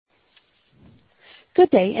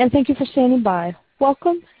Good day, and thank you for standing by.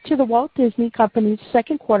 Welcome to The Walt Disney Company's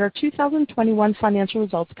second quarter 2021 financial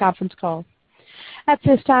results conference call. At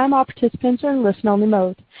this time, all participants are in listen-only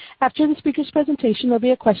mode. After the speaker's presentation, there'll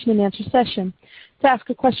be a question-and-answer session. To ask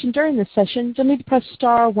a question during this session, you'll need to press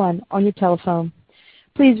star one on your telephone.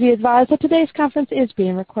 Please be advised that today's conference is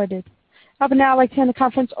being recorded. I would now like to hand the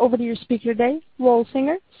conference over to your speaker today, Lowell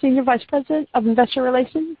Singer, Senior Vice President of Investor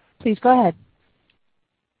Relations. Please go ahead.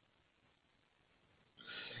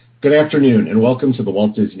 Good afternoon, and welcome to The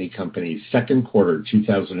Walt Disney Company's second quarter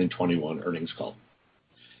 2021 earnings call.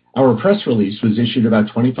 Our press release was issued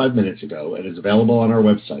about 25 minutes ago and is available on our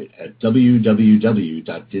website at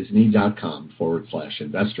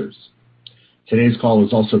www.disney.com/investors. Today's call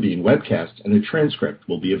is also being webcast, and a transcript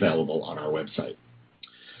will be available on our website.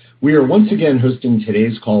 We are once again hosting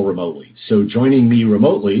today's call remotely, so joining me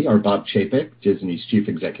remotely are Bob Chapek, Disney's Chief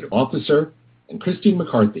Executive Officer, and Christine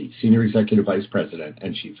McCarthy, Senior Executive Vice President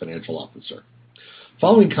and Chief Financial Officer.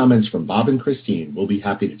 Following comments from Bob and Christine, we'll be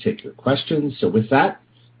happy to take your questions. So with that,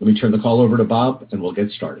 let me turn the call over to Bob, and we'll get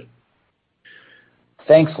started.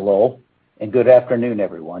 Thanks, Lowell, and good afternoon,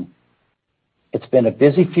 everyone. It's been a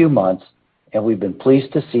busy few months, and we've been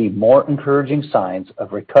pleased to see more encouraging signs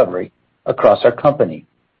of recovery across our company.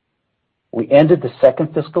 We ended the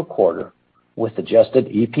second fiscal quarter with adjusted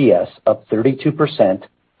EPS up 32%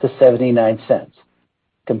 to 79 cents,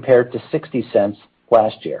 compared to 60 cents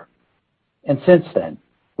last year. And since then,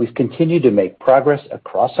 we've continued to make progress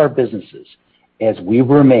across our businesses as we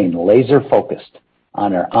remain laser-focused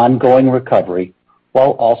on our ongoing recovery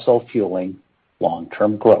while also fueling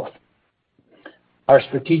long-term growth. Our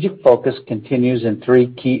strategic focus continues in three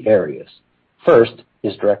key areas. First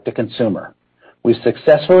is direct-to-consumer. We've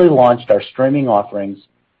successfully launched our streaming offerings,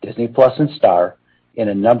 Disney Plus and Star, in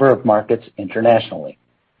a number of markets internationally,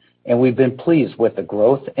 and we've been pleased with the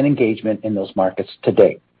growth and engagement in those markets to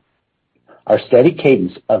date. Our steady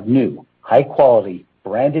cadence of new, high-quality,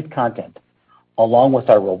 branded content, along with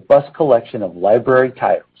our robust collection of library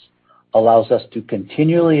titles, allows us to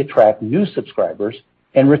continually attract new subscribers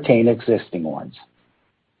and retain existing ones.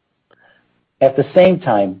 At the same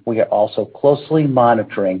time, we are also closely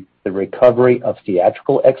monitoring the recovery of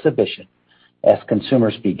theatrical exhibition as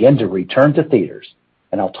consumers begin to return to theaters,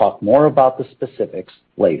 and I'll talk more about the specifics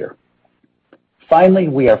later. Finally,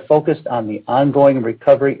 we are focused on the ongoing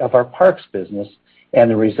recovery of our parks business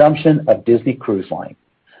and the resumption of Disney Cruise Line.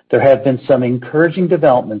 There have been some encouraging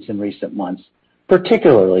developments in recent months,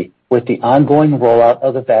 particularly with the ongoing rollout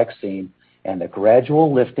of the vaccine and the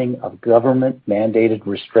gradual lifting of government-mandated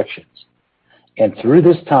restrictions. And through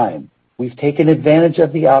this time, we've taken advantage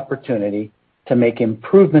of the opportunity to make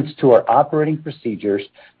improvements to our operating procedures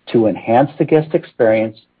to enhance the guest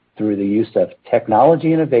experience through the use of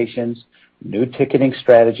technology innovations, new ticketing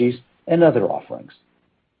strategies, and other offerings.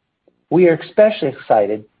 We are especially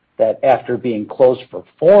excited that after being closed for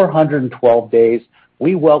 412 days,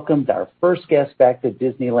 we welcomed our first guests back to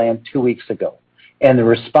Disneyland 2 weeks ago, and the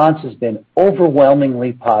response has been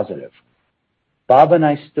overwhelmingly positive. Bob and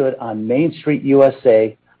I stood on Main Street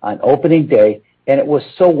USA on opening day, and it was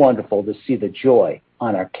so wonderful to see the joy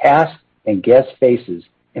on our cast and guest faces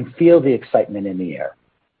and feel the excitement in the air.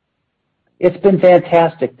 It's been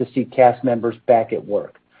fantastic to see cast members back at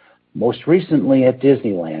work. Most recently at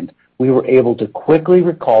Disneyland, we were able to quickly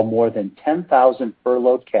recall more than 10,000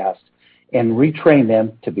 furloughed cast and retrain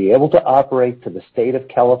them to be able to operate to the state of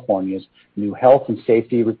California's new health and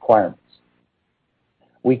safety requirements.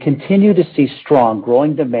 We continue to see strong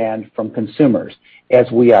growing demand from consumers as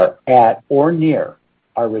we are at or near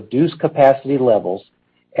our reduced capacity levels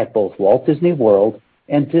at both Walt Disney World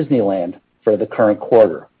and Disneyland for the current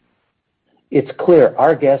quarter. It's clear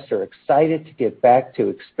our guests are excited to get back to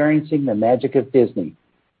experiencing the magic of Disney,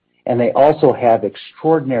 and they also have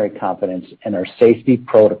extraordinary confidence in our safety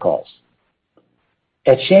protocols.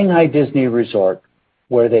 At Shanghai Disney Resort,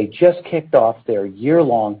 where they just kicked off their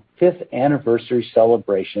year-long 5th anniversary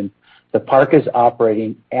celebration, the park is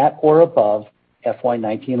operating at or above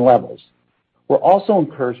FY19 levels. We're also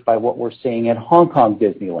encouraged by what we're seeing at Hong Kong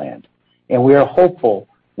Disneyland, and we are hopeful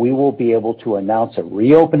we will be able to announce a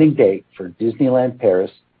reopening date for Disneyland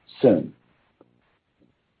Paris soon.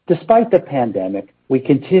 Despite the pandemic, we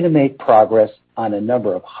continue to make progress on a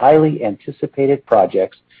number of highly anticipated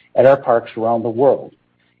projects at our parks around the world,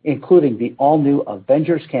 including the all-new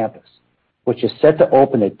Avengers Campus, which is set to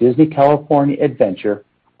open at Disney California Adventure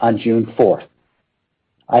on June 4th.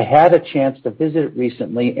 I had a chance to visit it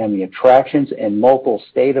recently, and the attractions and local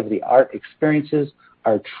state-of-the-art experiences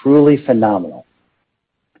are truly phenomenal.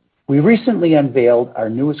 We recently unveiled our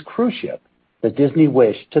newest cruise ship, the Disney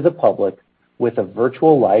Wish, to the public with a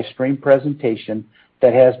virtual live stream presentation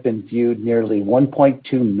that has been viewed nearly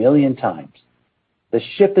 1.2 million times. The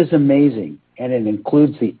ship is amazing, and it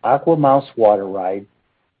includes the Aquamouse water ride,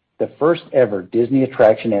 the first ever Disney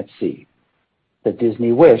attraction at sea. The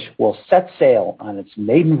Disney Wish will set sail on its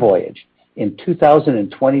maiden voyage in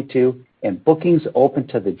 2022, and bookings open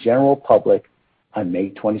to the general public on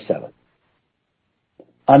May 27th.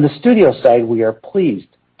 On the studio side, we are pleased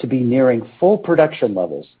to be nearing full production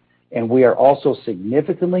levels, and we are also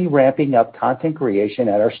significantly ramping up content creation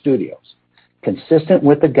at our studios, consistent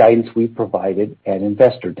with the guidance we provided at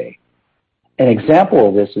Investor Day. An example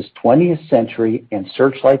of this is 20th Century and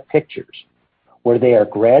Searchlight Pictures, where they are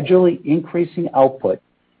gradually increasing output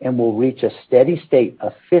and will reach a steady state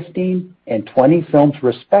of 15 and 20 films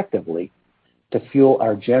respectively to fuel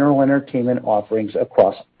our general entertainment offerings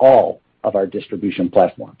across all of our distribution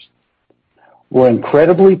platforms. We're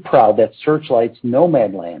incredibly proud that Searchlight's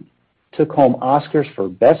Nomadland took home Oscars for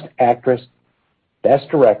Best Actress, Best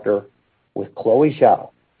Director, with Chloe Zhao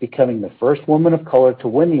becoming the first woman of color to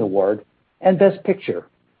win the award, and Best Picture.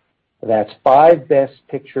 That's 5 Best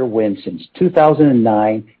Picture wins since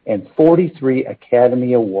 2009 and 43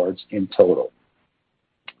 Academy Awards in total.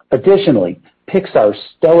 Additionally, Pixar's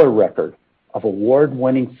stellar record of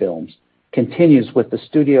award-winning films continues with the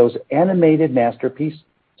studio's animated masterpiece,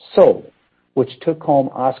 Soul, which took home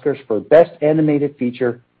Oscars for Best Animated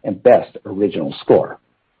Feature and Best Original Score.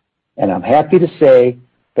 And I'm happy to say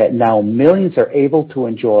that now millions are able to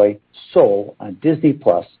enjoy Soul on Disney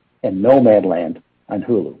Plus and Nomadland on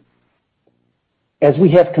Hulu. As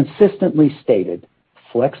we have consistently stated,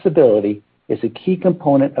 flexibility is a key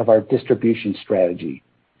component of our distribution strategy,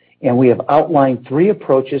 and we have outlined 3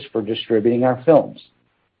 approaches for distributing our films: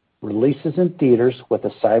 releases in theaters with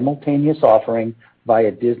a simultaneous offering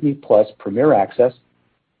via Disney Plus Premier Access,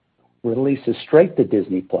 releases straight to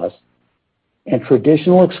Disney Plus, and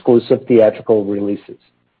traditional exclusive theatrical releases.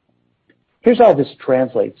 Here's how this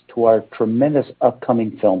translates to our tremendous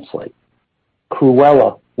upcoming film slate.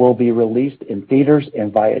 Cruella will be released in theaters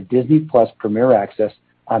and via Disney Plus Premier Access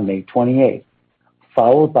on May 28th,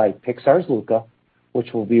 followed by Pixar's Luca,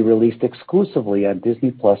 which will be released exclusively on Disney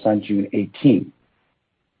Plus on June 18th.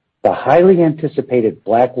 The highly anticipated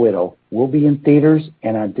Black Widow will be in theaters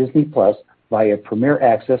and on Disney Plus via Premier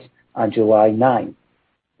Access on July 9th,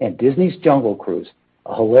 and Disney's Jungle Cruise,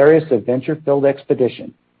 a hilarious adventure-filled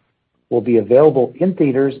expedition, will be available in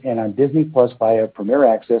theaters and on Disney Plus via Premier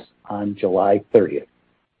Access on July 30th.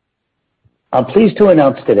 I'm pleased to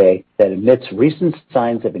announce today that amidst recent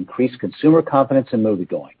signs of increased consumer confidence in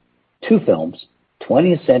moviegoing, 2 films,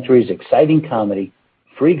 20th Century's exciting comedy,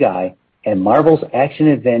 Free Guy, and Marvel's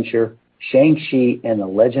action-adventure, Shang-Chi and the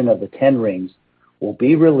Legend of the Ten Rings, will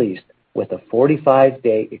be released with a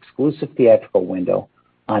 45-day exclusive theatrical window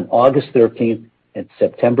on August 13th and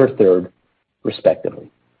September 3rd,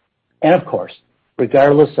 respectively. And of course,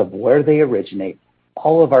 regardless of where they originate,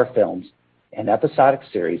 all of our films and episodic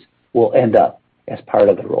series will end up as part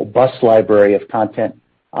of the robust library of content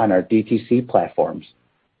on our DTC platforms.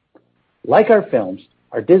 Like our films,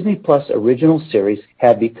 our Disney Plus original series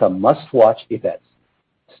have become must-watch events,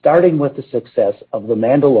 starting with the success of The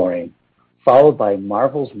Mandalorian, followed by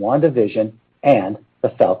Marvel's WandaVision and The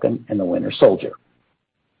Falcon and the Winter Soldier.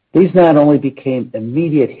 These not only became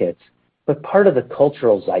immediate hits, but part of the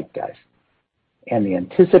cultural zeitgeist, and the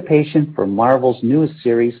anticipation for Marvel's newest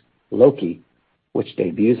series, Loki, which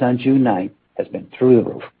debuts on June 9th, has been through the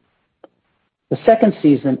roof. The second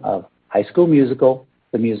season of High School Musical,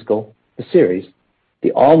 the series,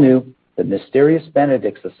 the all-new The Mysterious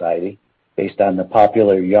Benedict Society, based on the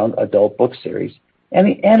popular young adult book series, and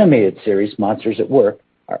the animated series Monsters at Work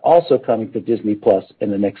are also coming to Disney Plus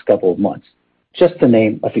in the next couple of months, just to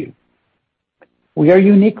name a few. We are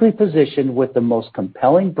uniquely positioned with the most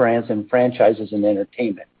compelling brands and franchises in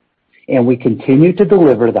entertainment, and we continue to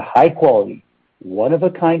deliver the high-quality,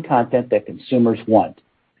 one-of-a-kind content that consumers want.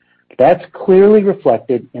 That's clearly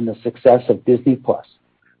reflected in the success of Disney Plus,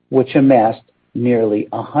 which amassed nearly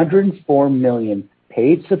 104 million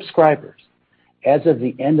paid subscribers as of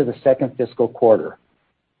the end of the second fiscal quarter.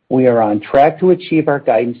 We are on track to achieve our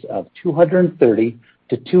guidance of 230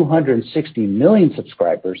 to 260 million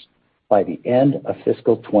subscribers by the end of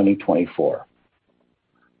fiscal 2024.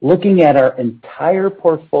 Looking at our entire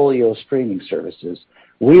portfolio of streaming services,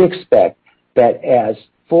 we expect that as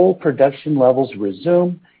full production levels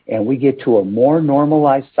resume and we get to a more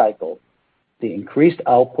normalized cycle, the increased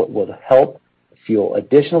output will help fuel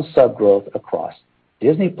additional sub-growth across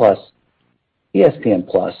Disney Plus, ESPN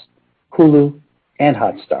Plus, Hulu, and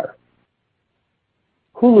Hotstar.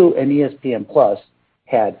 Hulu and ESPN Plus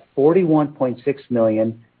had 41.6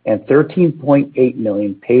 million and 13.8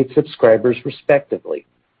 million paid subscribers respectively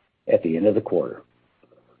at the end of the quarter.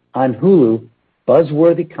 On Hulu,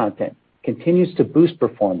 buzzworthy content continues to boost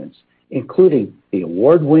performance, including the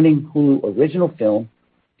award-winning Hulu original film,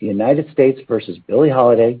 The United States vs. Billie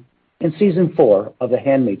Holiday, and Season 4 of The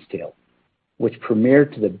Handmaid's Tale, which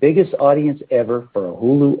premiered to the biggest audience ever for a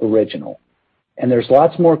Hulu original. And there's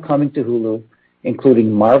lots more coming to Hulu,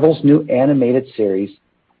 including Marvel's new animated series,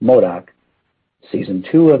 MODOK, Season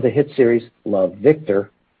 2 of the hit series Love,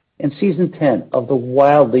 Victor, and Season 10 of the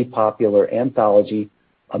wildly popular anthology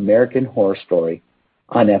American Horror Story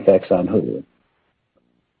on FX on Hulu.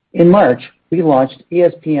 In March, we launched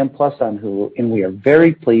ESPN Plus on Hulu, and we are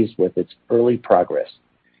very pleased with its early progress.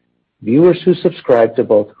 Viewers who subscribe to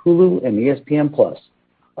both Hulu and ESPN Plus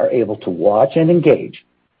are able to watch and engage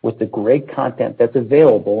with the great content that's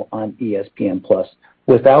available on ESPN Plus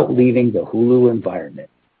without leaving the Hulu environment.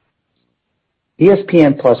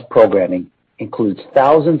 ESPN Plus programming includes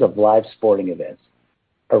thousands of live sporting events,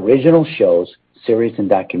 original shows, series, and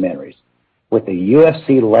documentaries, with the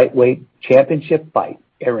UFC lightweight championship fight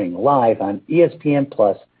airing live on ESPN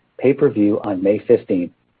Plus pay-per-view on May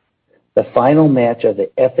 15th, the final match of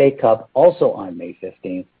the FA Cup also on May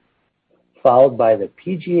 15th, followed by the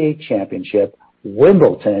PGA Championship,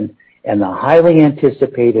 Wimbledon, and the highly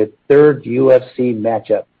anticipated third UFC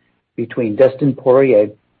matchup between Dustin Poirier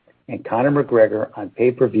and Conor McGregor on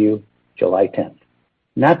pay-per-view July 10th.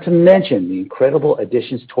 Not to mention the incredible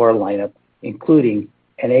additions to our lineup, including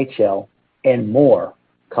NHL and more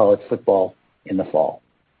college football in the fall.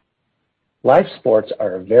 Live sports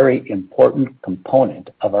are a very important component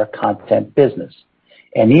of our content business,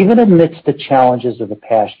 and even amidst the challenges of the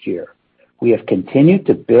past year, we have continued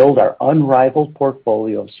to build our unrivaled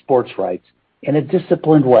portfolio of sports rights in a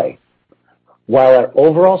disciplined way. While our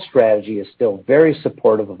overall strategy is still very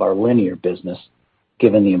supportive of our linear business,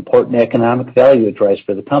 given the important economic value it drives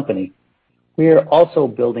for the company, we are also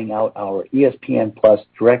building out our ESPN Plus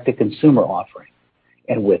direct-to-consumer offering.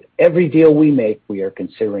 And with every deal we make, we are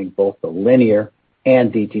considering both the linear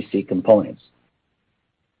and DTC components.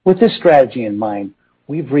 With this strategy in mind,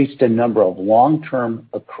 we've reached a number of long-term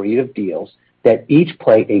accretive deals that each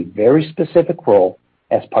play a very specific role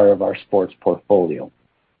as part of our sports portfolio.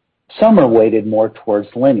 Some are weighted more towards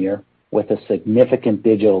linear with a significant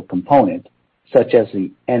digital component, such as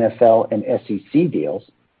the NFL and SEC deals,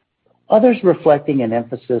 others reflecting an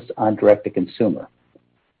emphasis on direct-to-consumer.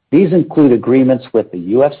 These include agreements with the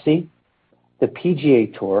UFC, the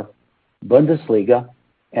PGA Tour, Bundesliga,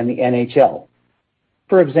 and the NHL.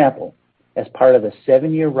 For example, as part of the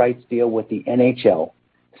 7-year rights deal with the NHL,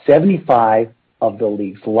 75 of the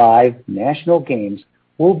league's live national games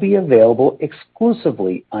will be available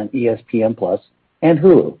exclusively on ESPN Plus and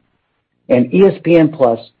Hulu. And ESPN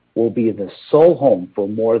Plus will be the sole home for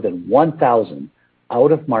more than 1,000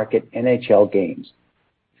 out-of-market NHL games,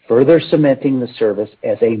 further cementing the service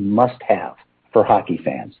as a must-have for hockey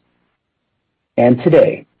fans. And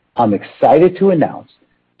today, I'm excited to announce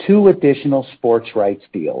 2 additional sports rights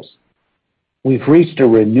deals. We've reached a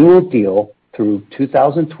renewal deal through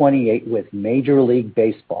 2028 with Major League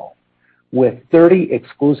Baseball, with 30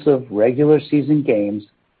 exclusive regular season games,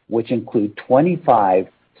 which include 25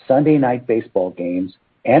 Sunday night baseball games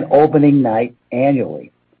and opening night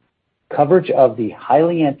annually, coverage of the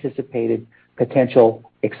highly anticipated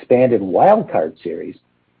potential expanded wildcard series,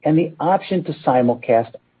 and the option to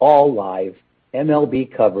simulcast all live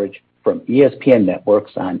MLB coverage from ESPN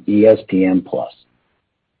networks on ESPN+.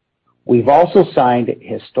 We've also signed a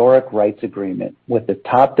historic rights agreement with the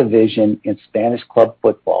top division in Spanish club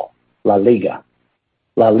football, La Liga.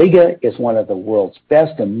 La Liga is one of the world's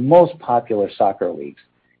best and most popular soccer leagues,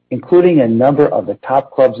 including a number of the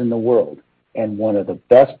top clubs in the world and one of the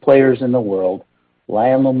best players in the world,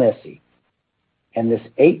 Lionel Messi. And this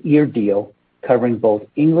 8-year deal, covering both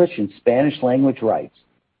English and Spanish language rights,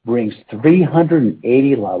 brings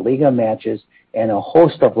 380 La Liga matches and a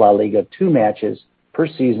host of La Liga 2 matches per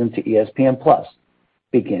season to ESPN Plus,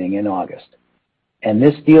 beginning in August. And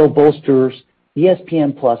this deal bolsters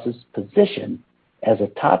ESPN Plus's position as a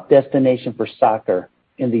top destination for soccer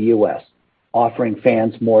in the U.S., offering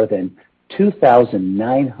fans more than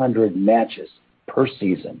 2,900 matches per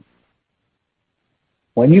season.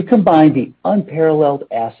 When you combine the unparalleled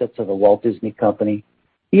assets of the Walt Disney Company,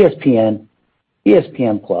 ESPN,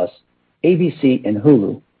 ESPN Plus, ABC, and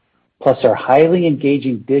Hulu, plus our highly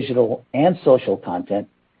engaging digital and social content,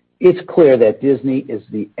 it's clear that Disney is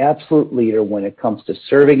the absolute leader when it comes to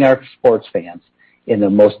serving our sports fans in the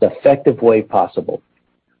most effective way possible.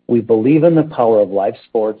 We believe in the power of live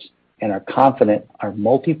sports and are confident our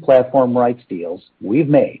multi-platform rights deals we've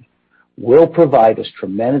made will provide us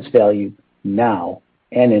tremendous value now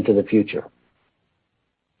and into the future.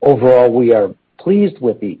 Overall, we are pleased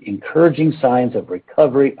with the encouraging signs of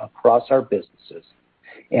recovery across our businesses,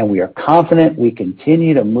 and we are confident we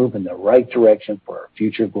continue to move in the right direction for our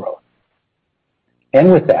future growth.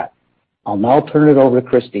 And with that, I'll now turn it over to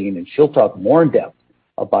Christine, and she'll talk more in depth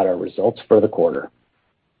about our results for the quarter.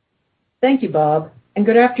 Thank you, Bob, and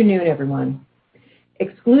good afternoon, everyone.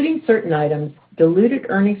 Excluding certain items, diluted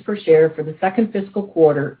earnings per share for the second fiscal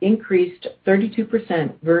quarter increased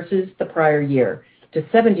 32% versus the prior year to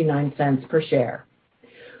 79 cents per share.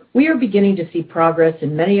 We are beginning to see progress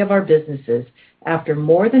in many of our businesses after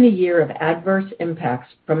more than a year of adverse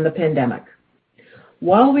impacts from the pandemic.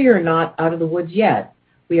 While we are not out of the woods yet,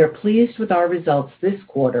 we are pleased with our results this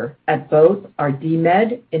quarter at both our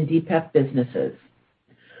DMED and DPEP businesses.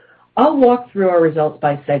 I'll walk through our results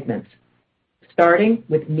by segments, starting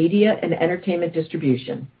with Media and Entertainment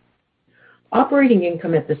Distribution. Operating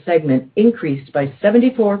income at the segment increased by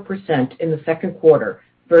 74% in the second quarter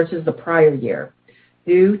versus the prior year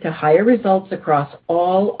due to higher results across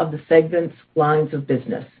all of the segment's lines of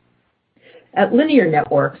business. At Linear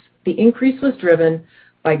Networks, the increase was driven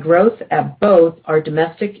by growth at both our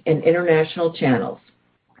domestic and international channels.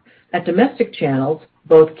 At domestic channels,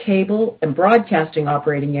 both cable and broadcasting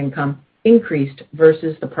operating income increased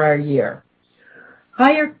versus the prior year.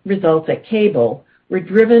 Higher results at cable were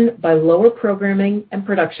driven by lower programming and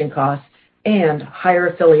production costs and higher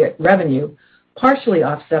affiliate revenue, partially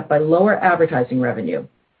offset by lower advertising revenue.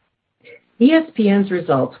 ESPN's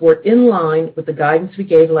results were in line with the guidance we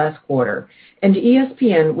gave last quarter, and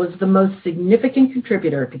ESPN was the most significant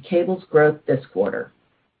contributor to cable's growth this quarter.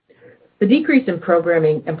 The decrease in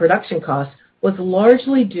programming and production costs was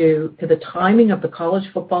largely due to the timing of the college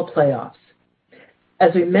football playoffs.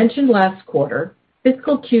 As we mentioned last quarter,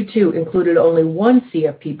 fiscal Q2 included only one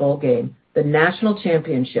CFP bowl game, the National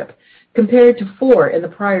Championship, compared to 4 in the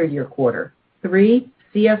prior year quarter, 3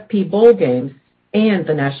 CFP bowl games, and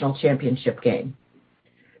the National Championship game.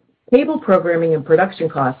 Cable programming and production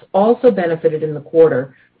costs also benefited in the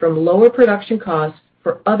quarter from lower production costs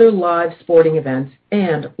for other live sporting events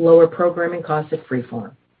and lower programming costs at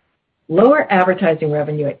Freeform. Lower advertising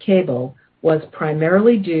revenue at cable was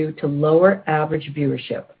primarily due to lower average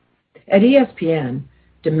viewership. At ESPN,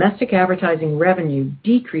 domestic advertising revenue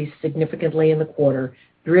decreased significantly in the quarter,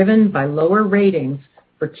 driven by lower ratings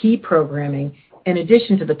for key programming in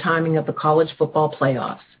addition to the timing of the college football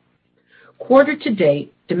playoffs. Quarter to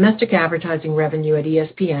date, domestic advertising revenue at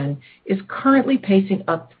ESPN is currently pacing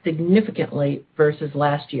up significantly versus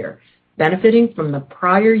last year, benefiting from the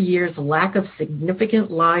prior year's lack of significant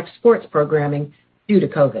live sports programming due to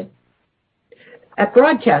COVID. At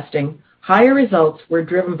broadcasting, higher results were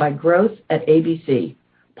driven by growth at ABC,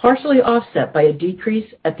 partially offset by a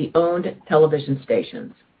decrease at the owned television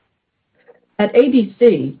stations. At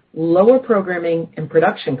ABC, lower programming and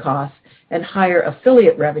production costs and higher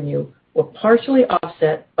affiliate revenue were partially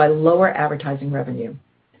offset by lower advertising revenue.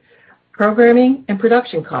 Programming and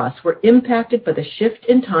production costs were impacted by the shift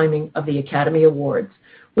in timing of the Academy Awards,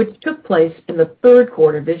 which took place in the third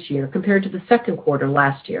quarter this year compared to the second quarter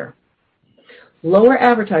last year. Lower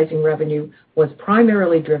advertising revenue was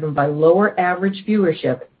primarily driven by lower average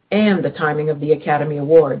viewership and the timing of the Academy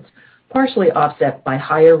Awards, partially offset by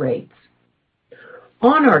higher rates.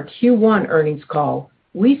 On our Q1 earnings call,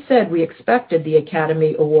 we said we expected the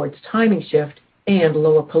Academy Awards timing shift and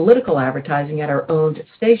lower political advertising at our owned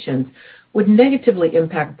stations would negatively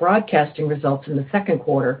impact broadcasting results in the second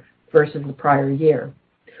quarter versus the prior year.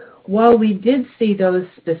 While we did see those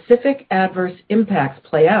specific adverse impacts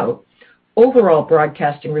play out, overall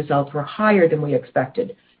broadcasting results were higher than we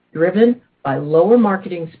expected, driven by lower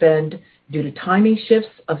marketing spend due to timing shifts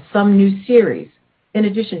of some new series, in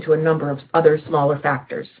addition to a number of other smaller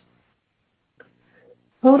factors.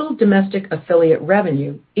 Total domestic affiliate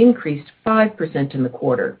revenue increased 5% in the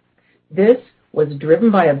quarter. This was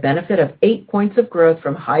driven by a benefit of 8 points of growth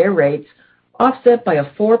from higher rates, offset by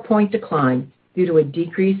a 4-point decline due to a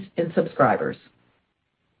decrease in subscribers.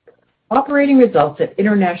 Operating results at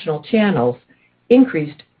international channels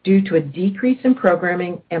increased due to a decrease in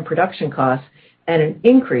programming and production costs and an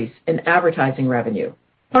increase in advertising revenue,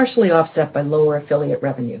 partially offset by lower affiliate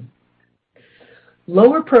revenue.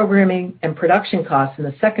 Lower programming and production costs in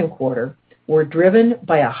the second quarter were driven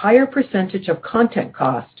by a higher percentage of content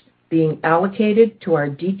cost being allocated to our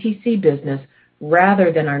DTC business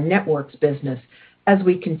rather than our networks business as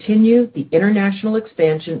we continue the international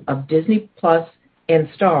expansion of Disney Plus and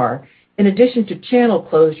Star, in addition to channel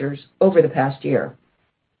closures over the past year.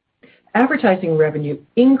 Advertising revenue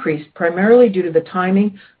increased primarily due to the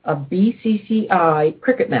timing of BCCI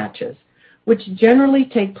cricket matches, which generally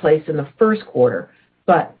take place in the first quarter,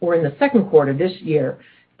 but were in the second quarter this year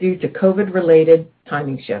due to COVID-related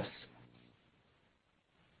timing shifts.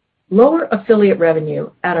 Lower affiliate revenue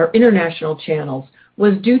at our international channels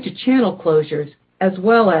was due to channel closures as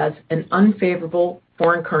well as an unfavorable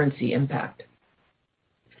foreign currency impact.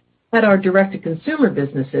 At our direct-to-consumer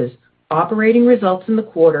businesses, operating results in the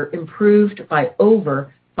quarter improved by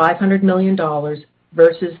over $500 million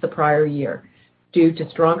versus the prior year due to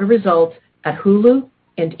stronger results at Hulu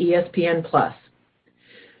and ESPN+.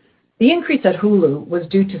 The increase at Hulu was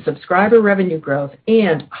due to subscriber revenue growth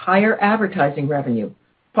and higher advertising revenue,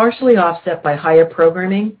 partially offset by higher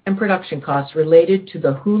programming and production costs related to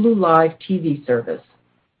the Hulu Live TV service.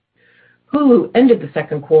 Hulu ended the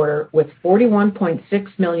second quarter with 41.6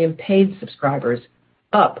 million paid subscribers,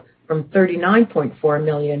 up from 39.4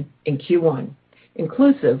 million in Q1,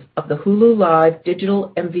 inclusive of the Hulu Live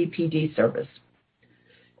digital MVPD service.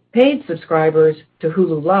 Paid subscribers to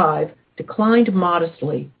Hulu Live declined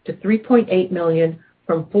modestly to 3.8 million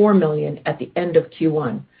from 4 million at the end of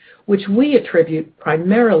Q1, which we attribute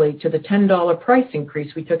primarily to the $10 price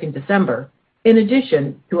increase we took in December, in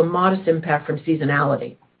addition to a modest impact from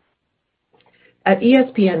seasonality. At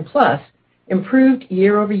ESPN+, improved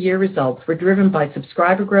year-over-year results were driven by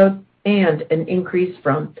subscriber growth and an increase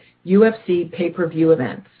from UFC pay-per-view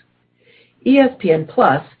events.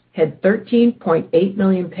 ESPN+ had 13.8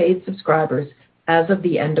 million paid subscribers as of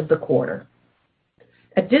the end of the quarter.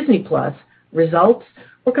 At Disney+, results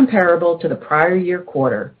were comparable to the prior year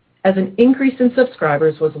quarter, as an increase in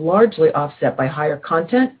subscribers was largely offset by higher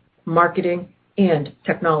content, marketing, and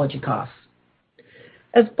technology costs.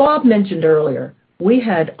 As Bob mentioned earlier, we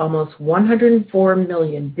had almost 104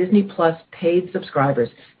 million Disney Plus paid subscribers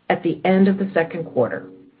at the end of the second quarter.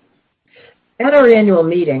 At our annual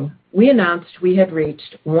meeting, we announced we had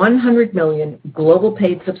reached 100 million global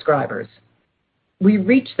paid subscribers. We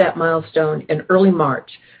reached that milestone in early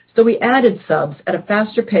March, so we added subs at a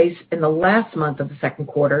faster pace in the last month of the second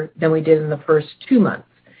quarter than we did in the first 2 months,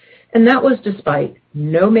 and that was despite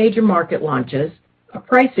no major market launches, a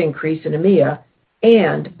price increase in EMEA,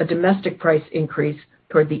 and a domestic price increase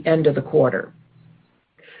toward the end of the quarter.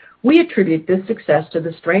 We attribute this success to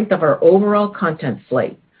the strength of our overall content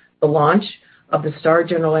slate, the launch of the Star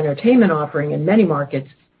General Entertainment offering in many markets,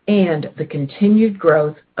 and the continued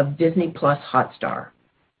growth of Disney Plus Hotstar.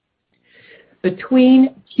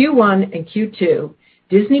 Between Q1 and Q2,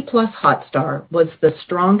 Disney Plus Hotstar was the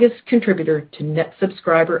strongest contributor to net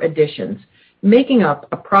subscriber additions, making up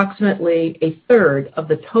approximately a third of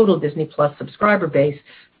the total Disney Plus subscriber base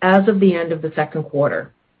as of the end of the second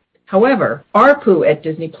quarter. However, ARPU at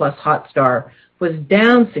Disney Plus Hotstar was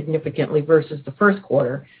down significantly versus the first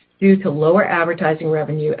quarter due to lower advertising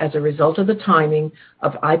revenue as a result of the timing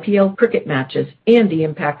of IPL cricket matches and the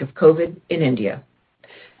impact of COVID in India.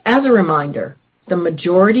 As a reminder, the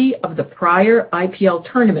majority of the prior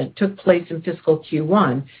IPL tournament took place in fiscal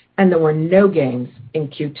Q1, and there were no games in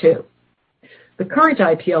Q2. The current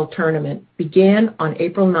IPL tournament began on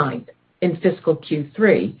April 9th in fiscal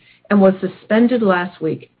Q3 and was suspended last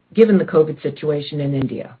week given the COVID situation in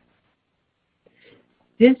India.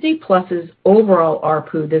 Disney Plus's overall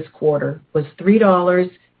ARPU this quarter was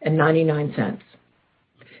 $3.99.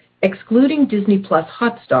 Excluding Disney Plus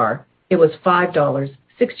Hotstar, it was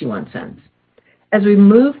 $5.61. As we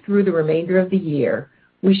move through the remainder of the year,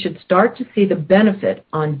 we should start to see the benefit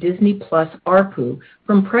on Disney Plus ARPU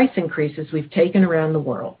from price increases we've taken around the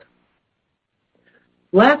world.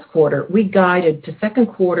 Last quarter, we guided to second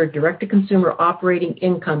quarter direct-to-consumer operating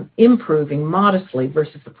income improving modestly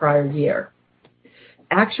versus the prior year.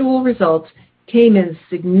 Actual results came in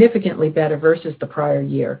significantly better versus the prior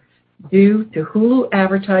year due to Hulu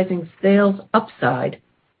advertising sales upside,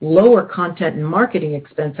 lower content and marketing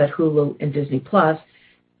expense at Hulu and Disney Plus,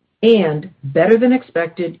 and better than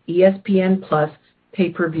expected ESPN Plus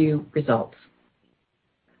pay-per-view results.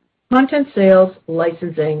 Content sales,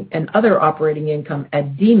 licensing, and other operating income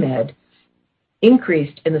at DMED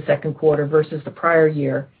increased in the second quarter versus the prior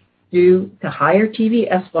year due to higher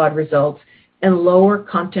TV SVOD results and lower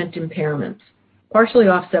content impairments, partially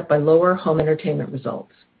offset by lower home entertainment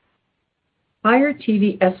results. Higher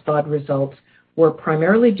TV SVOD results were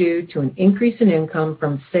primarily due to an increase in income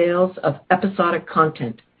from sales of episodic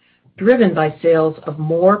content, driven by sales of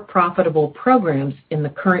more profitable programs in the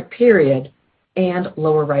current period and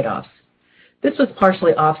lower write-offs. This was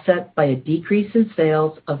partially offset by a decrease in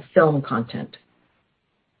sales of film content.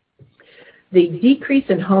 The decrease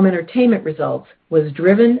in home entertainment results was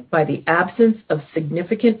driven by the absence of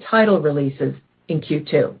significant title releases in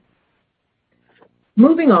Q2.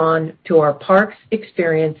 Moving on to our Parks,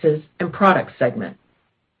 Experiences, and Products segment.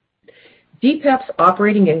 DPEP's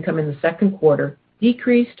operating income in the second quarter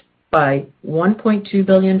decreased by $1.2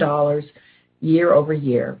 billion year over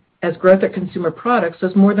year, as growth at Consumer Products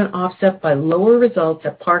was more than offset by lower results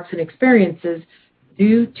at Parks and Experiences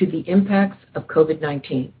due to the impacts of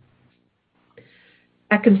COVID-19.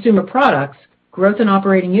 At Consumer Products, growth in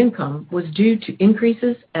operating income was due to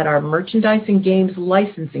increases at our merchandise and games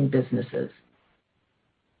licensing businesses.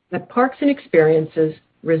 At Parks and Experiences,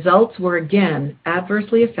 results were again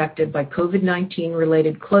adversely affected by COVID-19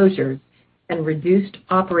 related closures and reduced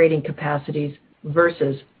operating capacities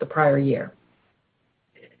versus the prior year.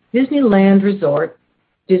 Disneyland Resort,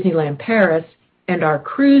 Disneyland Paris, and our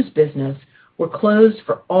cruise business were closed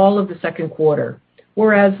for all of the second quarter,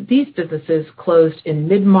 whereas these businesses closed in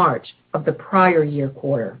mid-March of the prior year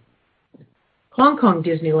quarter. Hong Kong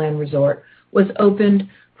Disneyland Resort was opened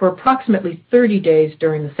for approximately 30 days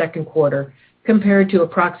during the second quarter, compared to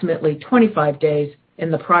approximately 25 days in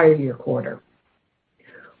the prior year quarter.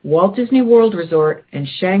 Walt Disney World Resort and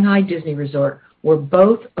Shanghai Disney Resort were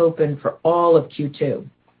both open for all of Q2.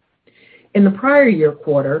 In the prior year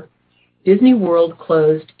quarter, Disney World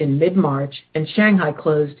closed in mid-March and Shanghai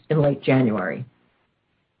closed in late January.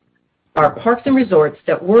 Our parks and resorts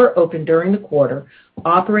that were open during the quarter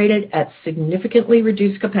operated at significantly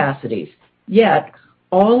reduced capacities, yet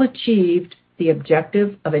all achieved the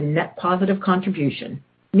objective of a net positive contribution,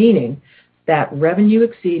 meaning that revenue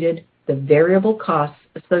exceeded the variable costs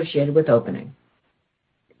associated with opening.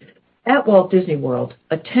 At Walt Disney World,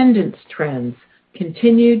 attendance trends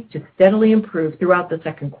continued to steadily improve throughout the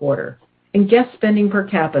second quarter, and guest spending per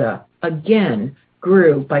capita again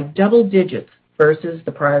grew by double digits versus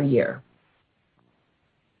the prior year.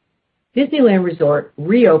 Disneyland Resort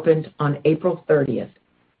reopened on April 30th,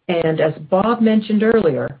 and as Bob mentioned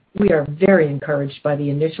earlier, we are very encouraged by the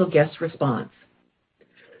initial guest response.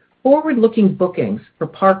 Forward-looking bookings for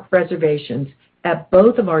park reservations at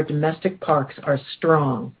both of our domestic parks are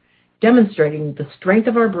strong, demonstrating the strength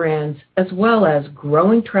of our brands as well as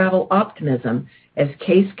growing travel optimism as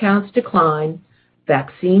case counts decline,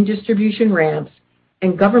 vaccine distribution ramps,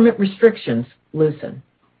 and government restrictions loosen.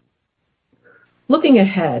 Looking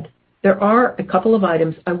ahead, there are a couple of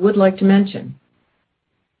items I would like to mention.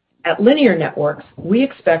 At Linear Networks, we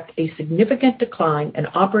expect a significant decline in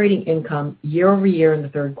operating income year over year in the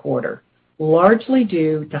third quarter, largely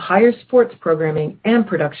due to higher sports programming and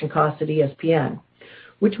production costs at ESPN,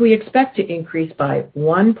 which we expect to increase by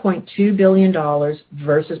 $1.2 billion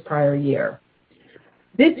versus prior year.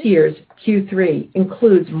 This year's Q3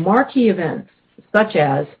 includes marquee events such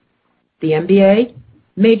as the NBA,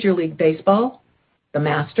 Major League Baseball, the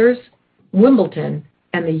Masters, Wimbledon,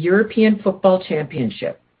 and the European Football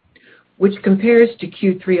Championship, which compares to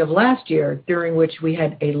Q3 of last year, during which we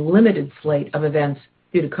had a limited slate of events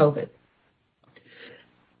due to COVID.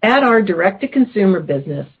 At our direct-to-consumer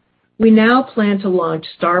business, we now plan to launch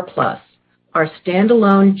Star Plus, our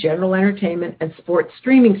standalone general entertainment and sports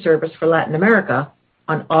streaming service for Latin America,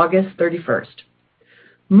 on August 31st.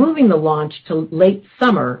 Moving the launch to late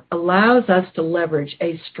summer allows us to leverage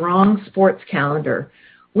a strong sports calendar,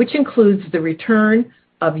 which includes the return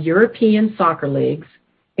of European soccer leagues,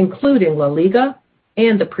 including La Liga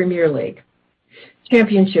and the Premier League,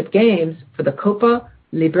 championship games for the Copa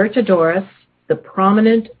Libertadores, the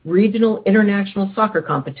prominent regional international soccer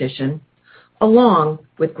competition, along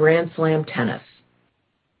with Grand Slam tennis.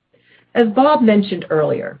 As Bob mentioned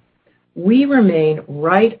earlier, we remain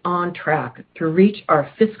right on track to reach our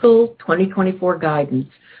fiscal 2024 guidance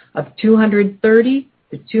of 230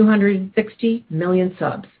 to 260 million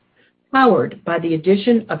subs, powered by the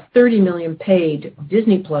addition of 30 million paid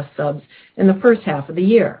Disney Plus subs in the first half of the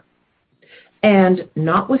year. And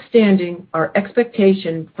notwithstanding our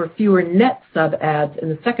expectation for fewer net sub adds in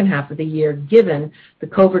the second half of the year given the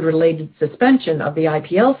COVID-related suspension of the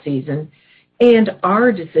IPL season and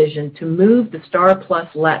our decision to move the Star Plus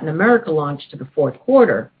Latin America launch to the fourth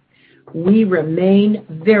quarter, we remain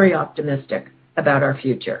very optimistic about our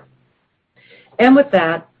future. And with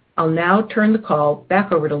that, I'll now turn the call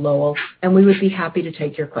back over to Lowell, and we would be happy to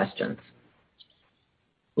take your questions.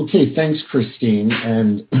 Okay, thanks, Christine.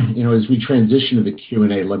 And, as we transition to the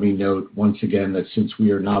Q&A, let me note once again that since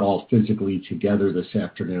we are not all physically together this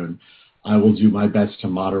afternoon, I will do my best to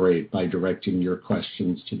moderate by directing your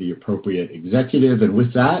questions to the appropriate executive. And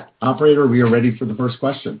with that, operator, we are ready for the first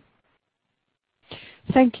question.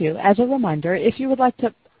 Thank you. As a reminder, if you would like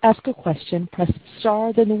to ask a question, press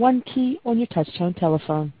star, then the 1 key on your touchtone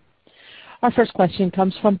telephone. Our first question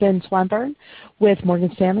comes from Ben Swinburne with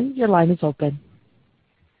Morgan Stanley. Your line is open.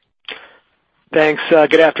 Thanks.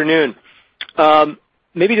 Good afternoon.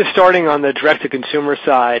 Maybe just starting on the direct-to-consumer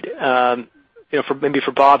side,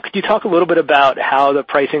 for Bob, could you talk a little bit about how the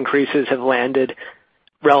price increases have landed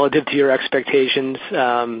relative to your expectations,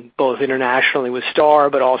 both internationally with Star,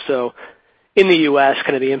 but also in the U.S.,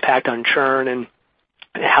 kind of the impact on churn and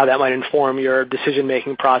how that might inform your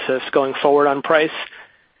decision-making process going forward on price?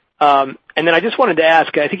 And then I just wanted to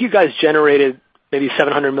ask, I think you guys generated maybe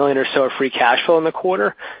 $700 million or so of free cash flow in the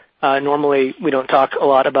quarter. Normally, we don't talk a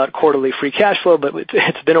lot about quarterly free cash flow, but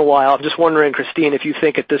it's been a while. I'm just wondering, Christine, if you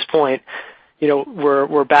think at this point,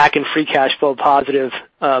 we're back in free cash flow positive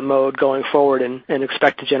mode going forward and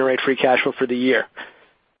expect to generate free cash flow for the year.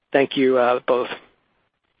 Thank you both.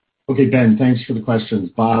 Okay, Ben, thanks for the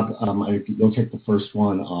questions. Bob, you'll take the first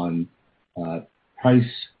one on price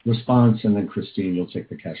response, and then Christine, you'll take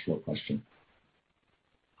the cash flow question.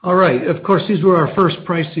 All right. Of course, these were our first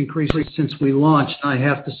price increases since we launched. I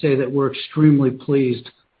have to say that we're extremely pleased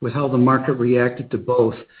with how the market reacted to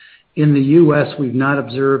both. In the U.S., we've not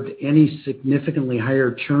observed any significantly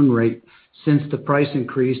higher churn rate since the price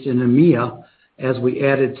increase. In EMEA, as we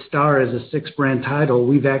added Star as a six-brand title,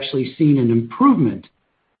 we've actually seen an improvement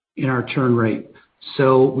in our churn rate.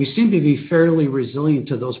 So we seem to be fairly resilient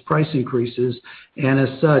to those price increases, and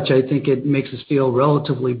as such, I think it makes us feel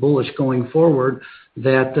relatively bullish going forward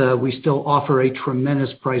that we still offer a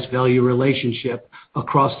tremendous price-value relationship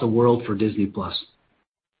across the world for Disney+.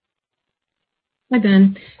 Hi,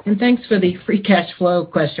 Ben, and thanks for the free cash flow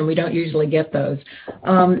question. We don't usually get those.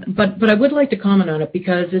 But I would like to comment on it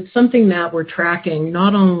because it's something that we're tracking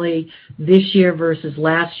not only this year versus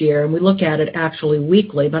last year, and we look at it actually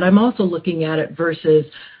weekly, but I'm also looking at it versus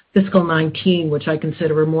fiscal 19, which I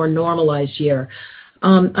consider a more normalized year.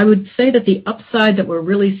 I would say that the upside that we're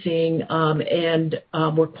really seeing, and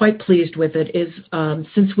we're quite pleased with it, is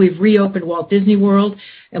since we've reopened Walt Disney World,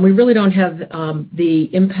 and we really don't have the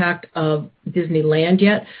impact of Disneyland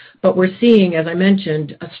yet, but we're seeing, as I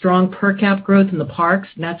mentioned, a strong per cap growth in the parks,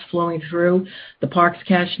 and that's flowing through the parks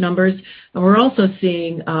cash numbers. And we're also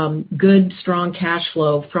seeing good, strong cash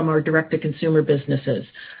flow from our direct-to-consumer businesses.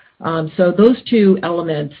 So those two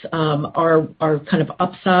elements are kind of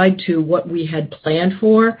upside to what we had planned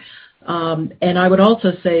for. And I would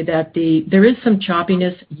also say that there is some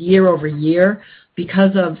choppiness year over year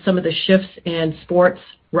because of some of the shifts in sports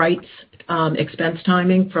rights expense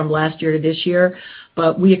timing from last year to this year.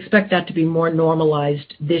 But we expect that to be more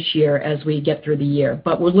normalized this year as we get through the year.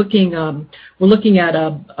 But we're looking at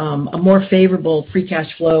a more favorable free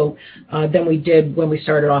cash flow than we did when we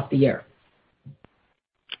started off the year.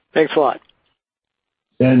 Thanks a lot.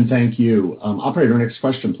 Ben, thank you. Operator, next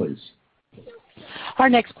question, please. Our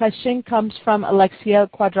next question comes from Alexia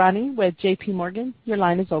Quadrani with J.P. Morgan. Your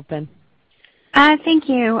line is open. Thank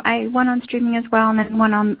you. One on streaming as well, and then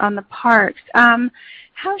one on the parks.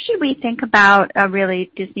 How should we think about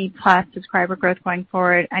really Disney Plus subscriber growth going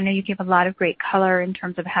forward? I know you gave a lot of great color in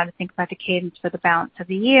terms of how to think about the cadence for the balance of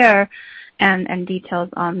the year and details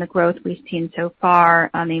on the growth we've seen so far,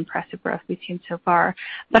 on the impressive growth we've seen so far.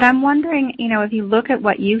 But I'm wondering, if you look at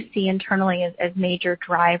what you see internally as major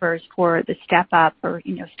drivers for the step up or,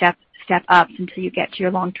 step ups until you get to your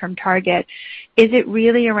long-term target, is it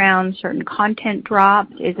really around certain content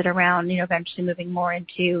drops? Is it around, eventually moving more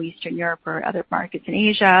into Eastern Europe or other markets in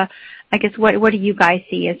Asia? I guess what do you guys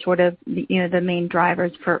see as sort of, the main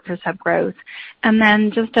drivers for sub growth? And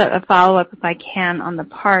then just a follow-up, if I can, on the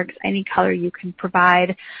parks, any color you can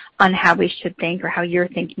provide on how we should think or how you're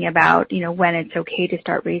thinking about, when it's okay to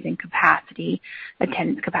start raising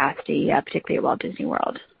attendance capacity, particularly at Walt Disney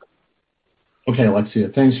World. Okay, Alexia,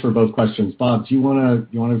 thanks for both questions. Bob, do you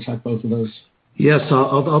want to check both of those? Yes,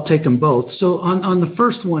 I'll take them both. So on the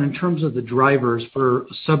first one, in terms of the drivers for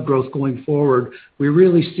sub growth going forward, we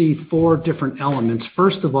really see four different elements.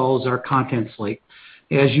 First of all is our content slate.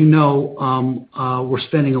 As you know, we're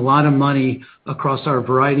spending a lot of money across our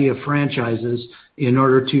variety of franchises in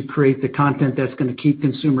order to create the content that's going to keep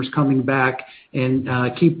consumers coming back and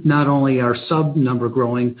keep not only our sub number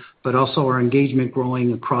growing, but also our engagement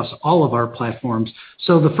growing across all of our platforms.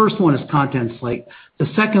 So the first one is content slate. The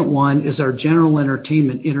second one is our general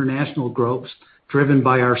entertainment international growth driven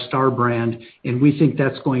by our Star brand, and we think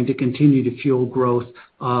that's going to continue to fuel growth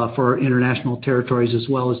for our international territories as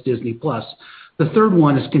well as Disney+. The third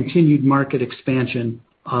one is continued market expansion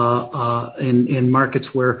in markets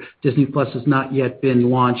where Disney Plus has not yet been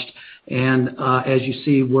launched. And as you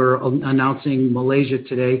see, we're announcing Malaysia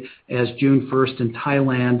today as June 1st and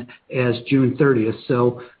Thailand as June 30th.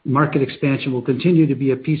 So market expansion will continue to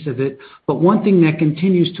be a piece of it. But one thing that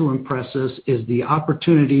continues to impress us is the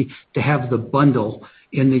opportunity to have the bundle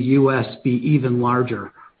in the U.S. be even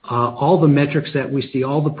larger. all the metrics that we see,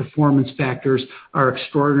 all the performance factors are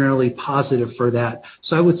extraordinarily positive for that.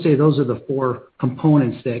 So I would say those are the four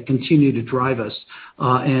components that continue to drive us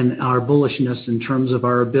and our bullishness in terms of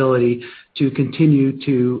our ability to continue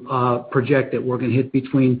to project that we're going to hit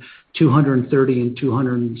between 230 and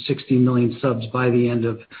 260 million subs by the end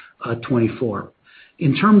of 24.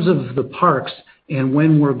 In terms of the parks and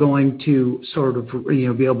when we're going to sort of be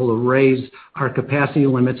able to raise our capacity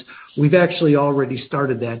limits, we've actually already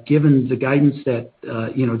started that. Given the guidance that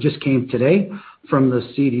just came today from the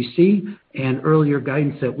CDC and earlier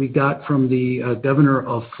guidance that we got from the governor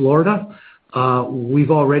of Florida,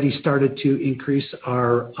 we've already started to increase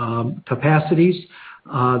our capacities.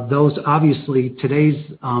 Those obviously today's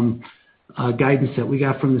guidance that we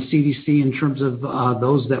got from the CDC in terms of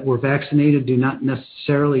those that were vaccinated do not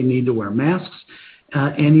necessarily need to wear masks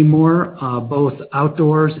anymore, both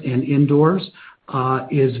outdoors and indoors,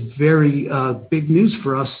 is very big news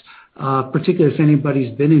for us, particularly if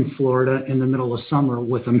anybody's been in Florida in the middle of summer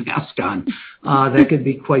with a mask on. That could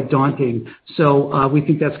be quite daunting. So we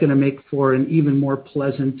think that's going to make for an even more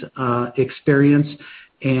pleasant experience.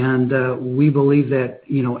 And we believe that,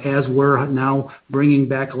 as we're now bringing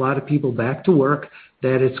back a lot of people back to work,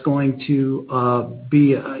 that it's going to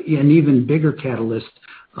be an even bigger catalyst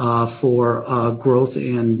for growth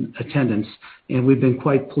and attendance. And we've been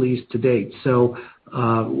quite pleased to date. So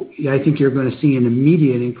I think you're going to see an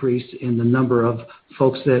immediate increase in the number of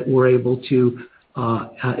folks that we're able to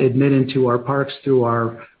admit into our parks through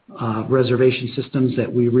our reservation systems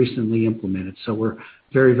that we recently implemented. So we're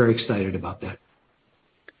very, very excited about that.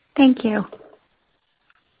 Thank you.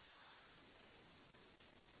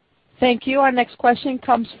 Thank you. Our next question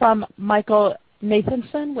comes from Michael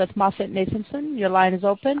Nathanson with MoffettNathanson. Your line is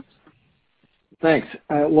open. Thanks.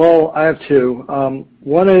 Well, I have two.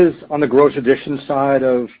 One is on the gross addition side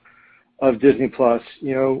of Disney Plus.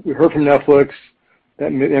 We heard from Netflix that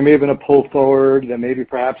there may have been a pull forward, that maybe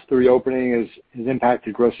perhaps the reopening has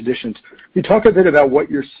impacted gross additions. Can you talk a bit about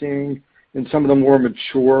what you're seeing in some of the more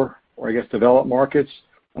mature, or I guess developed markets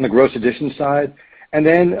on the gross addition side? And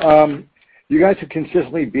then you guys have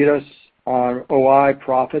consistently beat us on OI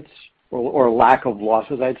profits or lack of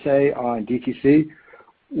losses, I'd say, on DTC.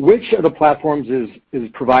 Which of the platforms is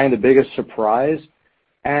providing the biggest surprise?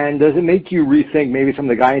 And does it make you rethink maybe some of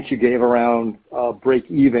the guidance you gave around break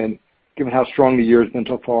even, given how strong the year has been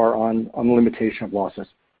so far on the limitation of losses?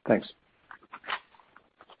 Thanks.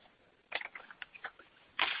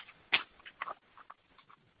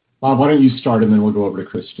 Bob, why don't you start and then we'll go over to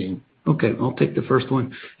Christine. Okay, I'll take the first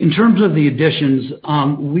one. In terms of the additions,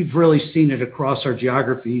 we've really seen it across our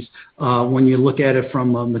geographies when you look at it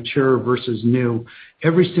from mature versus new.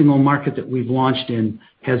 Every single market that we've launched in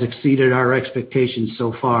has exceeded our expectations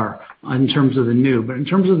so far in terms of the new. But in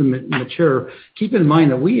terms of the mature, keep in mind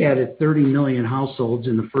that we added 30 million households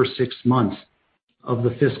in the first 6 months of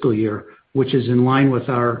the fiscal year, which is in line with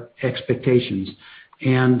our expectations.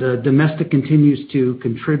 And domestic continues to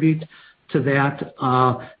contribute to that.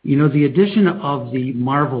 The addition of the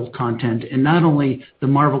Marvel content, and not only the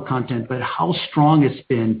Marvel content, but how strong it's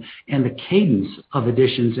been and the cadence of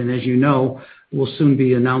additions. And as you know, we'll soon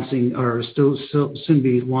be announcing or soon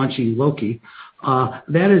be launching Loki.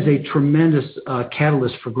 That is a tremendous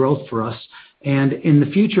catalyst for growth for us. And in the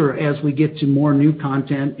future, as we get to more new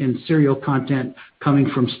content and serial content coming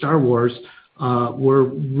from Star Wars, we're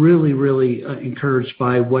really, really encouraged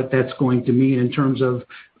by what that's going to mean in terms of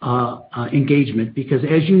engagement, because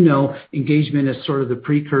as you know, engagement is sort of the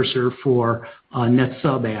precursor for net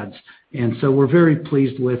sub ads. And so we're very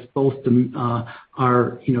pleased with both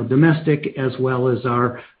our domestic as well as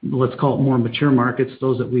our, let's call it more mature markets,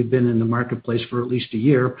 those that we've been in the marketplace for at least a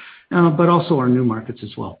year, but also our new markets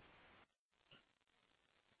as well.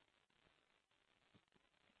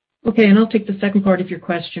 Okay, and I'll take the second part of your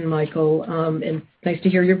question, Michael, and nice to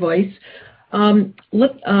hear your voice.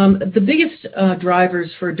 The biggest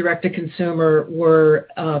drivers for direct-to-consumer were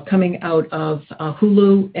coming out of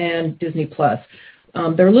Hulu and Disney Plus.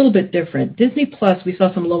 They're a little bit different. Disney Plus, we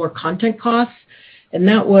saw some lower content costs, and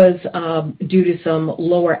that was due to some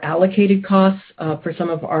lower allocated costs for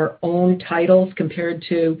some of our own titles compared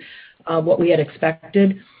to what we had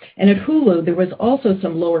expected. And at Hulu, there was also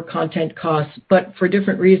some lower content costs, but for a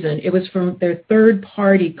different reason. It was from their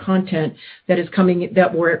third-party content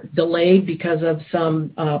that were delayed because of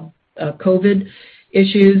some COVID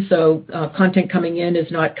issues. So content coming in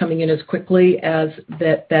is not coming in as quickly as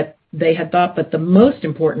that they had thought. But the most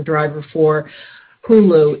important driver for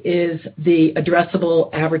Hulu is the addressable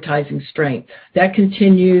advertising strength. That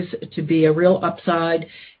continues to be a real upside.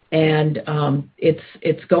 and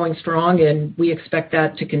it's going strong, and we expect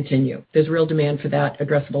that to continue. There's real demand for that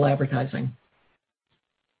addressable advertising.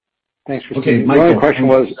 Thanks, Christine. Okay, Michael. My other question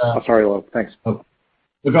was, sorry, Lo, thanks. Oh,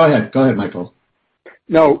 well, go ahead, Michael.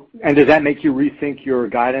 No, and does that make you rethink your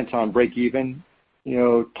guidance on break-even,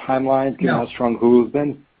 timelines, given how strong Hulu's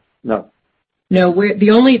been? No. No,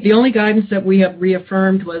 the only guidance that we have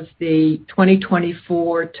reaffirmed was the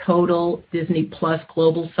 2024 total Disney Plus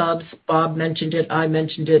global subs. Bob mentioned it, I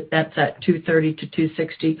mentioned it. That's at 230 to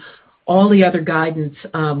 260. All the other guidance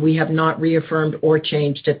we have not reaffirmed or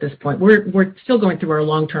changed at this point. We're still going through our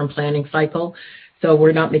long-term planning cycle, so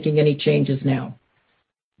we're not making any changes now.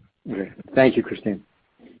 Okay. Thank you, Christine.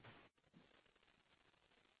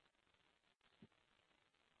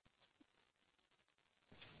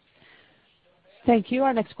 Thank you.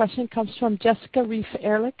 Our next question comes from Jessica Reif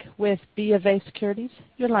Ehrlich with BofA Securities.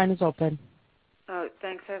 Your line is open.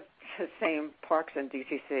 Thanks. I have the same parks and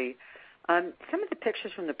DTC. Some of the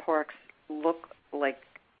pictures from the parks look like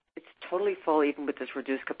it's totally full, even with this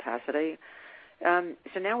reduced capacity.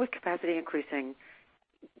 So now with capacity increasing,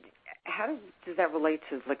 how does that relate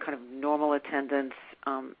to kind of normal attendance?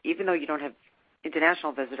 Even though you don't have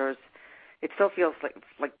international visitors, it still feels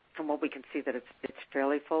like from what we can see that it's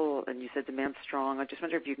fairly full. And you said demand's strong. I just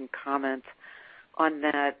wonder if you can comment on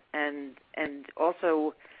that, and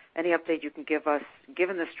also any update you can give us,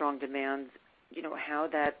 given the strong demand, how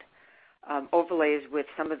that overlays with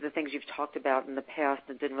some of the things you've talked about in the past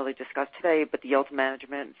and didn't really discuss today, but the yield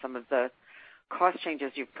management, some of the cost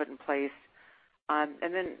changes you've put in place. And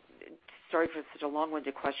then, sorry for such a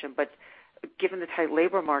long-winded question, but given the tight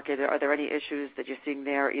labor market, are there any issues that you're seeing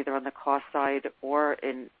there, either on the cost side or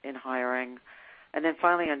in hiring? And then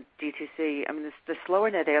finally on DTC, the slower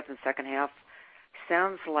net adds in the second half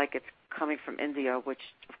sounds like it's coming from India, which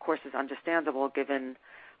of course is understandable given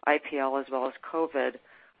IPL as well as COVID.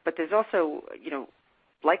 But there's also,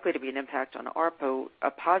 likely to be an impact on ARPU, a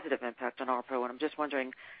positive impact on ARPU, and I'm just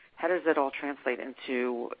wondering, how does it all translate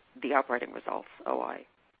into the operating results, OI?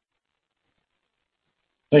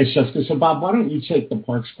 Thanks, Jessica. So, Bob, why don't you take the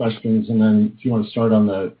parks questions, and then if you want to start on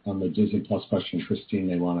the Disney Plus question, Christine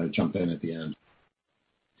may want to jump in at the end.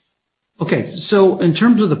 Okay, so in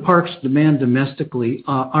terms of the parks demand domestically,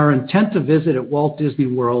 our intent to visit at Walt Disney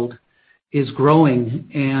World is growing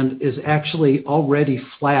and is actually already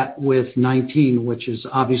flat with 19, which is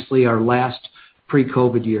obviously our last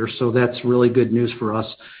pre-COVID year, so that's really good news for us.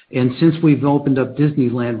 And since we've opened up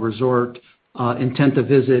Disneyland Resort, intent to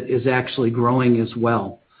visit is actually growing as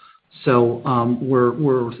well. So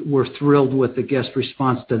we're thrilled with the guest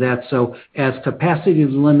response to that. So as capacity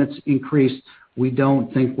limits increase, we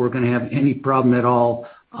don't think we're going to have any problem at all,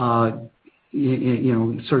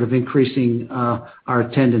 sort of increasing our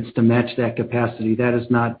attendance to match that capacity. That is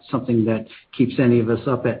not something that keeps any of us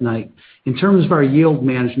up at night. In terms of our yield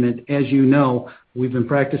management, as you know, we've been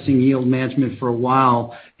practicing yield management for a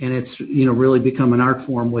while, and it's really become an art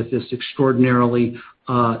form with this extraordinarily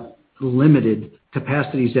limited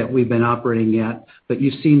capacities that we've been operating at. But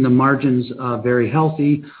you've seen the margins very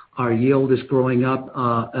healthy. Our yield is growing up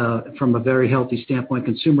from a very healthy standpoint.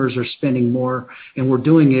 Consumers are spending more, and we're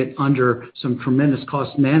doing it under some tremendous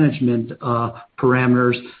cost management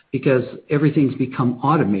parameters because everything's become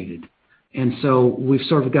automated. And so we've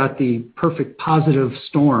sort of got the perfect positive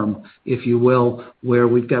storm, if you will, where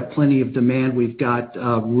we've got plenty of demand, we've got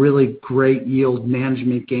really great yield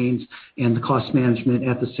management gains and the cost management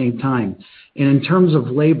at the same time. And in terms of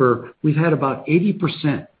labor, we've had about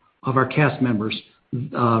 80% of our cast members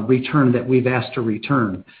return that we've asked to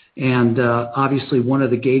return. And obviously one of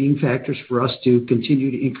the gating factors for us to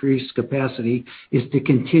continue to increase capacity is to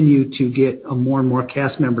continue to get more and more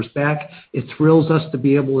cast members back. It thrills us to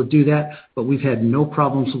be able to do that, but we've had no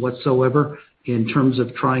problems whatsoever in terms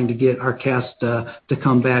of trying to get our cast to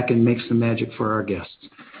come back and make some magic for our guests.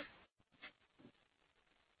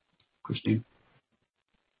 Christine?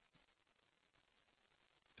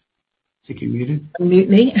 I think you're muted. Mute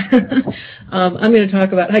me. I'm going to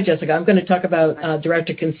talk about, hi Jessica, I'm going to talk about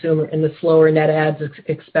direct-to-consumer and the slower net adds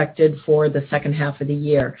expected for the second half of the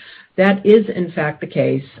year. That is in fact the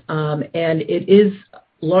case, and it is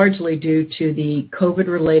largely due to the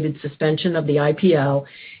COVID-related suspension of the IPL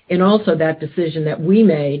and also that decision that we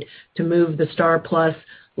made to move the Star Plus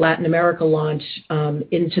Latin America launch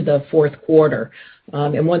into the fourth quarter.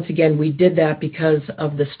 And once again, we did that because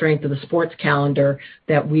of the strength of the sports calendar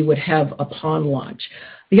that we would have upon launch.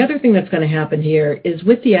 The other thing that's going to happen here is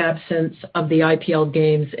with the absence of the IPL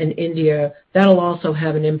games in India, that'll also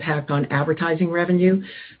have an impact on advertising revenue.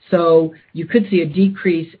 So you could see a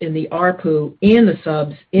decrease in the ARPU and the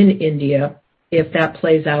subs in India if that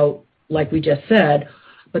plays out like we just said.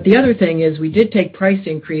 But the other thing is we did take price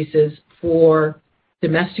increases for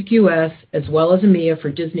domestic U.S. as well as EMEA for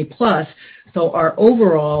Disney Plus, so our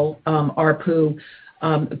overall ARPU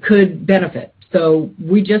could benefit. So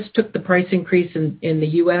we just took the price increase in the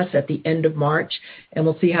U.S. at the end of March, and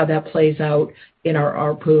we'll see how that plays out in our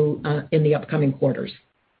ARPU in the upcoming quarters.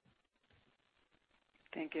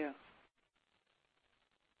 Thank you.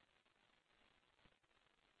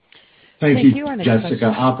 Thank you, Jessica.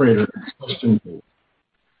 Operator, next question, please.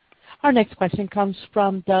 Our next question comes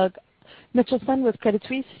from Doug Mitchelson with Credit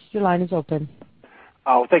Suisse. Your line is open.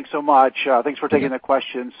 Oh, thanks so much. Thanks for taking the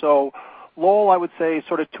question. So, Lowell, I would say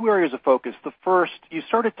sort of two areas of focus. The first, you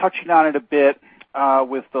started touching on it a bit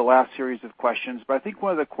with the last series of questions, but I think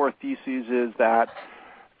one of the core theses is that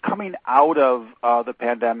coming out of the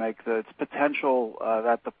pandemic, it's potential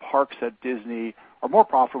that the parks at Disney are more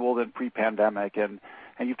profitable than pre-pandemic, and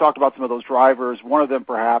you've talked about some of those drivers. One of them,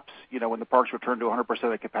 perhaps, when the parks return to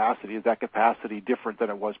 100% of capacity, is that capacity different than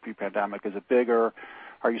it was pre-pandemic? Is it bigger?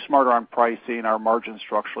 Are you smarter on pricing? Are margins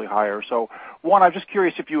structurally higher? So, one, I'm just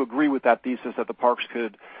curious if you agree with that thesis that the parks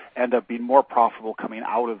could end up being more profitable coming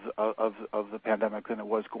out of the pandemic than it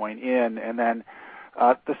was going in. And then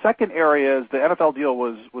the second area is the NFL deal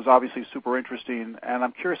was obviously super interesting, and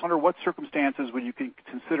I'm curious, under what circumstances would you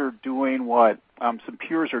consider doing what some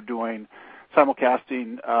peers are doing,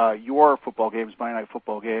 simulcasting your football games, Monday Night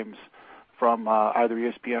Football games, from either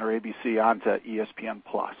ESPN or ABC onto ESPN+.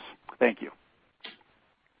 Thank you.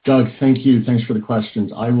 Doug, thank you. Thanks for the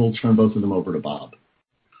questions. I will turn both of them over to Bob.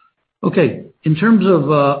 Okay. In terms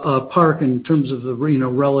of park, in terms of the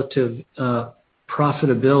relative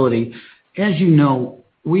profitability, as you know,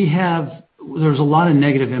 there's a lot of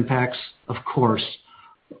negative impacts, of course,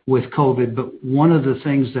 with COVID, but one of the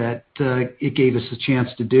things that it gave us a chance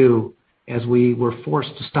to do as we were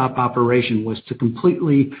forced to stop operation was to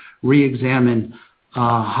completely re-examine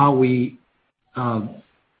how we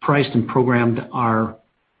priced and programmed our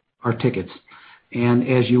tickets. And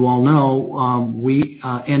as you all know, we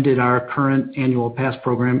ended our current annual pass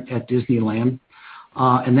program at Disneyland,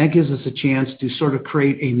 and that gives us a chance to sort of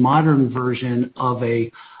create a modern version of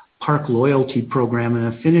a park loyalty program,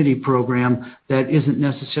 an affinity program that isn't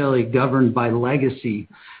necessarily governed by legacy.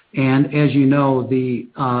 And as you know, the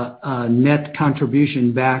net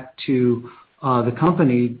contribution back to the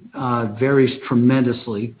company varies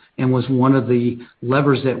tremendously and was one of the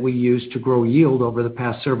levers that we used to grow yield over the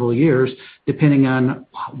past several years, depending on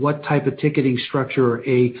what type of ticketing structure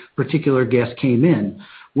a particular guest came in.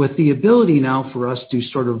 With the ability now for us to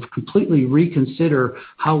sort of completely reconsider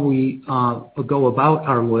how we go about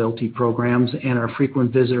our loyalty programs and our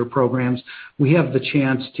frequent visitor programs, we have the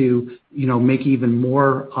chance to make even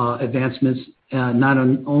more advancements, not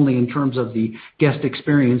only in terms of the guest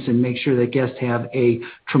experience and make sure that guests have a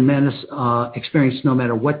tremendous experience no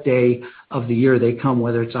matter what day of the year they come,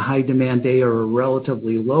 whether it's a high demand day or a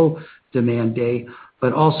relatively low demand day,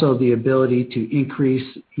 but also the ability to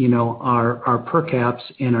increase, our per caps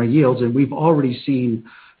and our yields. And we've already seen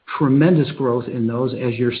tremendous growth in those,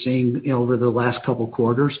 as you're seeing over the last couple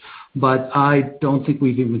quarters. But I don't think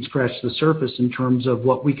we've even scratched the surface in terms of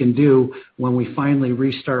what we can do when we finally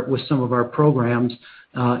restart with some of our programs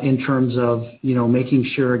in terms of, making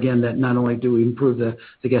sure, again, that not only do we improve the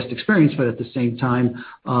guest experience, but at the same time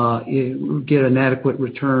get an adequate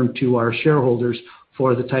return to our shareholders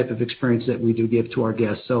for the type of experience that we do give to our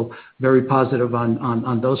guests. So very positive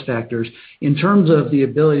on those factors. In terms of the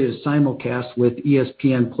ability to simulcast with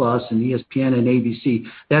ESPN Plus and ESPN and ABC,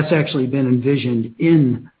 that's actually been envisioned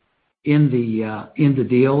in the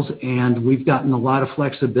deals, and we've gotten a lot of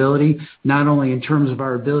flexibility, not only in terms of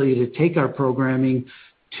our ability to take our programming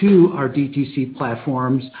to our DTC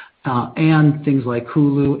platforms and things like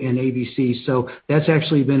Hulu and ABC. So that's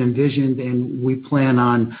actually been envisioned, and we plan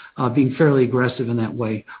on being fairly aggressive in that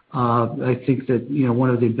way. I think that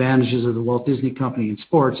one of the advantages of the Walt Disney Company in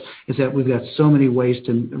sports is that we've got so many ways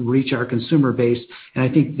to reach our consumer base, and I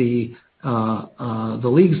think the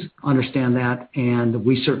leagues understand that, and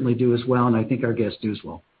we certainly do as well, and I think our guests do as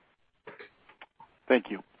well.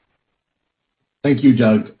 Thank you. Thank you,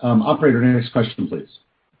 Doug. Operator, next question, please.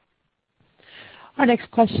 Our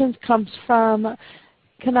next question comes from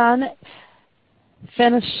Kannan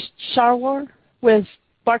Venkateshwar with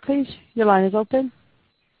Barclays. Your line is open.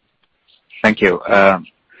 Thank you. So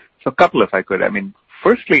a couple, if I could.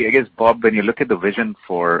 Firstly, I guess, Bob, when you look at the vision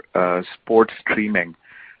for sports streaming,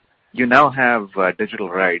 you now have digital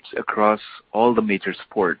rights across all the major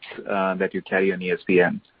sports that you carry on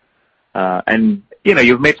ESPN. And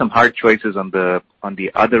you've made some hard choices on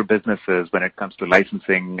the other businesses when it comes to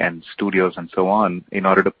licensing and studios and so on in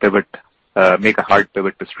order to pivot, make a hard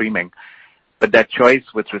pivot to streaming. but that choice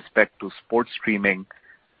with respect to sports streaming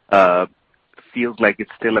feels like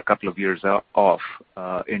it's still a couple of years off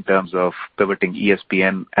in terms of pivoting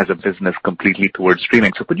ESPN as a business completely towards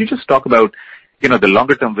streaming. So could you just talk about, the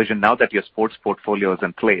longer term vision now that your sports portfolio is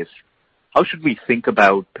in place? How should we think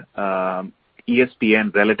about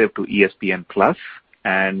ESPN relative to ESPN Plus,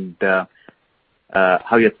 and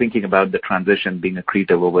how you're thinking about the transition being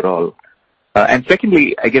accretive overall? And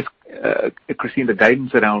secondly, I guess, Christine, the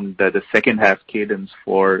guidance around the second half cadence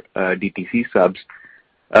for DTC subs,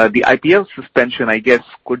 the IPL suspension, I guess,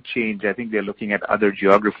 could change. I think they're looking at other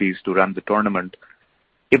geographies to run the tournament.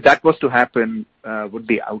 If that was to happen, would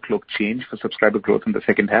the outlook change for subscriber growth in the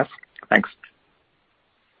second half? Thanks.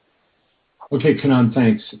 Okay, Kannan,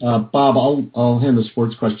 thanks. Bob, I'll hand the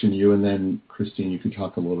sports question to you, and then Christine, you could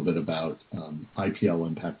talk a little bit about IPL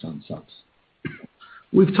impact on subs.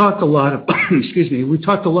 We've talked a lot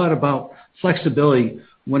about flexibility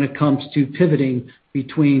when it comes to pivoting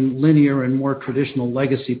between linear and more traditional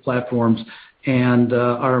legacy platforms and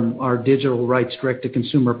our digital rights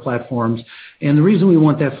direct-to-consumer platforms. And the reason we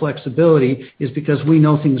want that flexibility is because we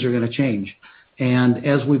know things are going to change. And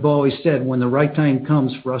as we've always said, when the right time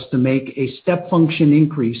comes for us to make a step function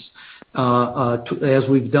increase, as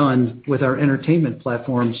we've done with our entertainment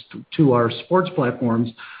platforms to our sports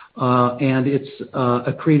platforms, and it's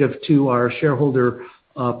accretive to our shareholder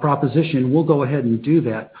proposition, we'll go ahead and do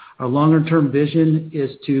that. Our longer term vision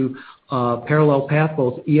is to parallel path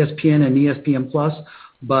both ESPN and ESPN Plus.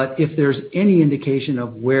 But if there's any indication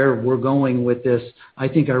of where we're going with this, I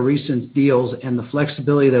think our recent deals and the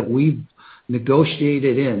flexibility that we've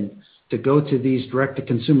negotiated in to go to these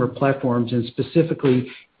direct-to-consumer platforms, and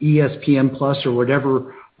specifically ESPN Plus or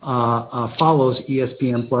whatever follows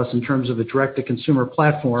ESPN Plus in terms of a direct-to-consumer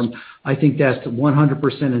platform, I think that's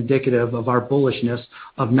 100% indicative of our bullishness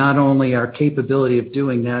of not only our capability of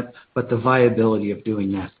doing that, but the viability of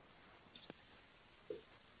doing that.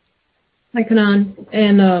 Hi, Kannan.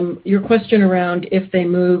 And your question around if they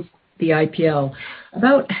move the IPL.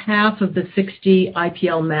 About half of the 60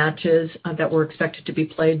 IPL matches that were expected to be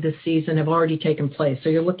played this season have already taken place. So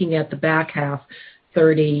you're looking at the back half,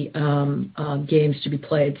 30 games to be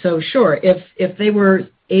played. So sure, if they were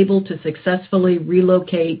able to successfully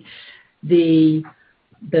relocate the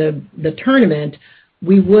tournament,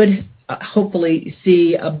 we would hopefully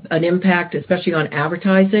see an impact, especially on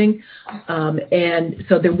advertising. And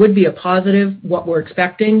so there would be a positive, what we're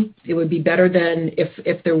expecting. It would be better than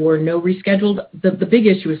if there were no rescheduled. The big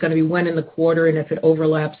issue is going to be when in the quarter and if it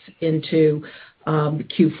overlaps into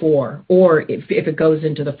Q4, or if it goes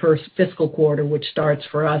into the first fiscal quarter, which starts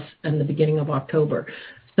for us in the beginning of October.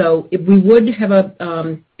 So it would have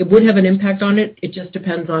an impact on it. It just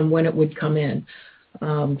depends on when it would come in.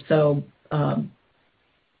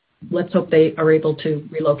 Let's hope they are able to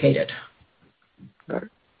relocate it. Got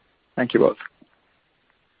it. Thank you both.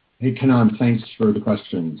 Hey, Kannan, thanks for the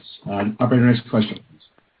questions. Operator, next question, please.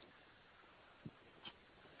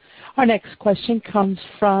 Our next question comes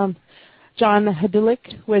from John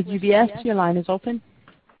Hodulik with UBS. Your line is open.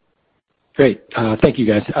 Great. Thank you,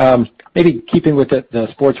 guys. Maybe keeping with the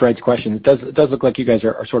sports rights question, it does look like you guys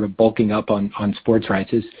are sort of bulking up on sports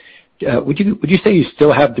rights. Would you say you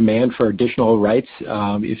still have demand for additional rights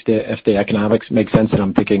if the economics make sense? And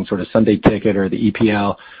I'm thinking sort of Sunday Ticket or the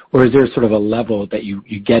EPL, or is there sort of a level that you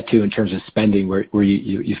get to in terms of spending where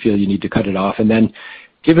you feel you need to cut it off? And then,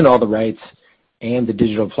 given all the rights and the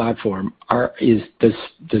digital platform, does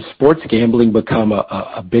sports gambling become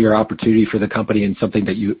a bigger opportunity for the company and something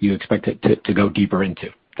that you expect it to go deeper into?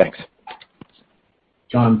 Thanks.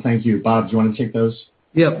 John, thank you. Bob, do you want to take those?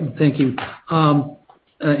 Yep, thank you.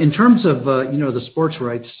 In terms of the sports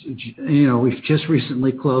rights, we've just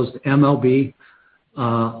recently closed MLB,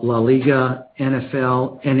 La Liga,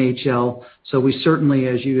 NFL, NHL. So we certainly,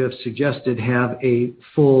 as you have suggested, have a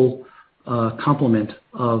full complement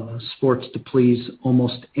of sports to please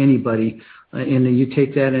almost anybody. And you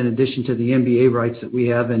take that in addition to the NBA rights that we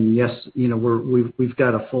have, and yes, we've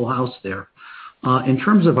got a full house there. In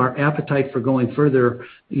terms of our appetite for going further,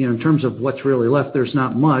 in terms of what's really left, there's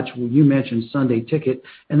not much. You mentioned Sunday Ticket,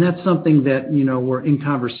 and that's something that we're in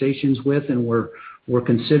conversations with, and we're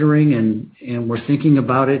considering and we're thinking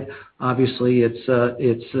about it. Obviously, it's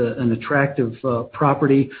an attractive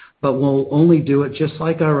property, but we'll only do it just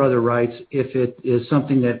like our other rights if it is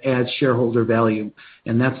something that adds shareholder value,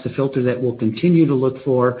 and that's the filter that we'll continue to look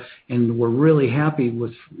for. And we're really happy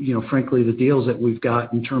with, frankly, the deals that we've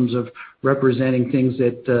got in terms of representing things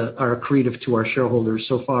that are accretive to our shareholders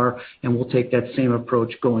so far, and we'll take that same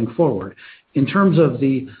approach going forward. In terms of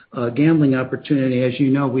the gambling opportunity, as you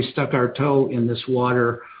know, we stuck our toe in this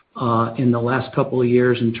water in the last couple of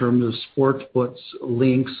years in terms of sportsbooks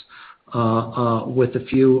links with a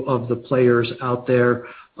few of the players out there.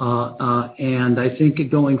 And I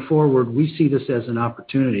think going forward, we see this as an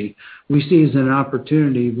opportunity. We see it as an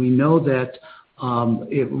opportunity. We know that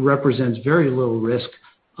it represents very little risk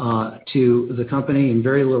to the company and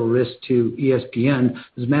very little risk to ESPN.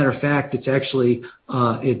 As a matter of fact, it's actually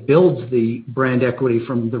it builds the brand equity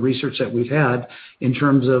from the research that we've had in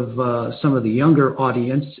terms of some of the younger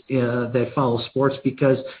audience that follow sports,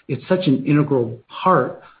 because it's such an integral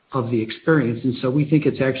part of the experience. And so we think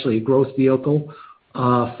it's actually a growth vehicle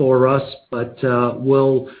for us, but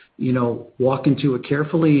we'll walk into it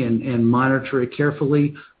carefully and monitor it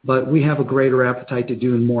carefully. But we have a greater appetite to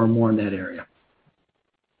doing more and more in that area.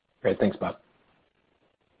 Great. Thanks, Bob.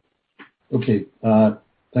 Okay.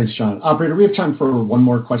 Thanks, John. Operator, we have time for one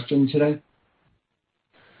more question today.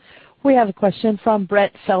 We have a question from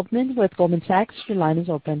Brett Feldman with Goldman Sachs. Your line is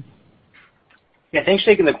open. Yeah, thanks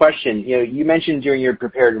for taking the question. You mentioned during your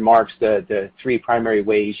prepared remarks the three primary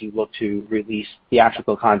ways you look to release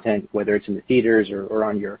theatrical content, whether it's in the theaters or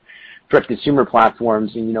on your direct-to-consumer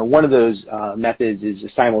platforms. And one of those methods is a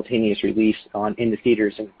simultaneous release in the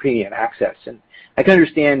theaters and premium access. And I can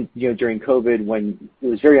understand, during COVID, when it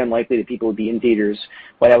was very unlikely that people would be in theaters,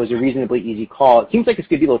 why that was a reasonably easy call. It seems like it's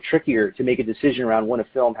going to be a little trickier to make a decision around when a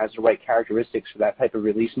film has the right characteristics for that type of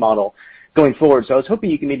release model going forward. So I was hoping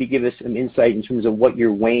you can maybe give us some insight in terms of what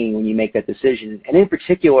you're weighing when you make that decision. And in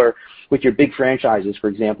particular, with your big franchises, for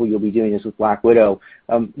example, you'll be doing this with Black Widow.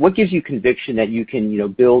 What gives you conviction that you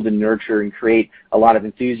can, build and nurture and create a lot of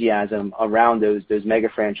enthusiasm around those mega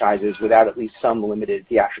franchises without at least some limited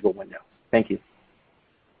theatrical window? Thank you.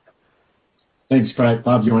 Thanks, Brett.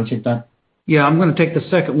 Bob, do you want to take that? Yeah, I'm going to take the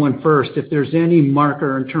second one first. If there's any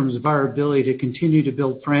marker in terms of our ability to continue to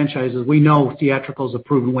build franchises, we know theatrical is a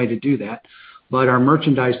proven way to do that. But our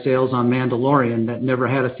merchandise sales on Mandalorian that never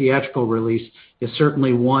had a theatrical release is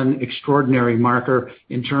certainly one extraordinary marker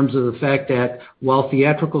in terms of the fact that while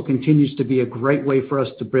theatrical continues to be a great way for us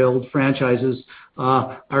to build franchises,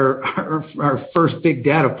 our first big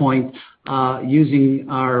data point using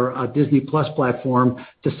our Disney Plus platform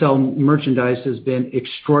to sell merchandise has been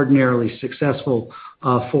extraordinarily successful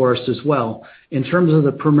for us as well. In terms of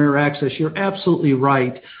the Premier Access, you're absolutely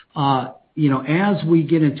right. As we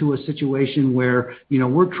get into a situation where,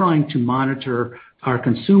 we're trying to monitor our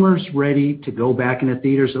consumers ready to go back into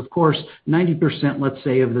theaters. Of course, 90%, let's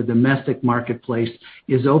say, of the domestic marketplace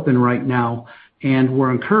is open right now. And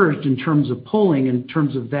we're encouraged in terms of polling, in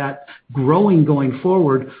terms of that growing going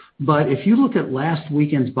forward. But if you look at last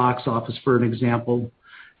weekend's box office, for an example,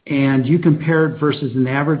 and you compare it versus an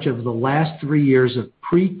average of the last 3 years of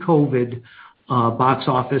pre-COVID box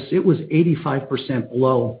office, it was 85%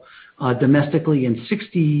 below domestically and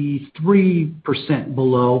 63%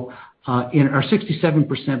 below, or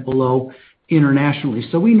 67% below internationally.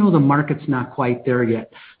 So we know the market's not quite there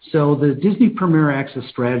yet. So the Disney Premier Access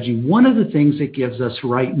strategy, one of the things it gives us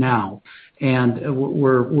right now, and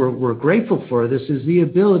we're grateful for this, is the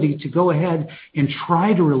ability to go ahead and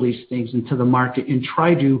try to release things into the market and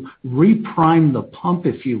try to reprime the pump,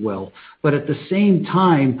 if you will. But at the same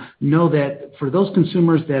time, know that for those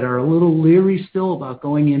consumers that are a little leery still about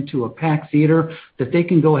going into a packed theater, that they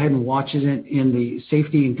can go ahead and watch it in the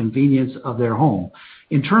safety and convenience of their home.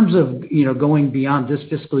 In terms of going beyond this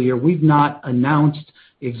fiscal year, we've not announced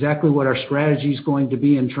exactly what our strategy is going to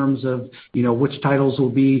be in terms of which titles will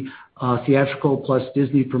be theatrical plus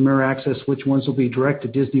Disney Premier Access, which ones will be direct to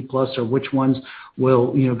Disney Plus, or which ones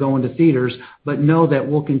will go into theaters. But know that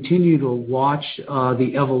we'll continue to watch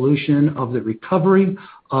the evolution of the recovery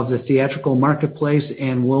of the theatrical marketplace,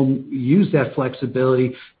 and we'll use that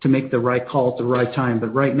flexibility to make the right call at the right time.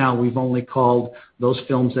 But right now, we've only called those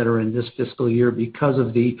films that are in this fiscal year because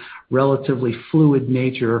of the relatively fluid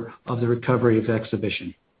nature of the recovery of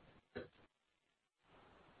exhibition.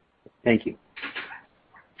 Thank you.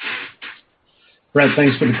 Brett,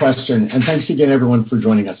 thanks for the question, and thanks again, everyone, for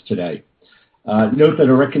joining us today. Note that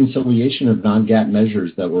a reconciliation of non-GAAP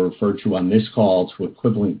measures that were referred to on this call to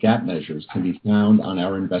equivalent GAAP measures can be found on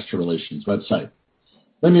our Investor Relations website.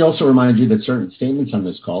 Let me also remind you that certain statements on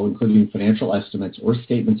this call, including financial estimates or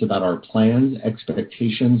statements about our plans,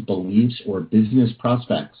 expectations, beliefs, or business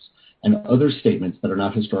prospects, and other statements that are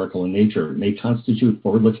not historical in nature, may constitute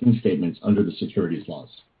forward-looking statements under the securities laws.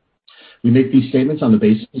 We make these statements on the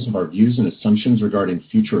basis of our views and assumptions regarding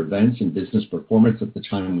future events and business performance at the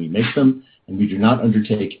time we make them, and we do not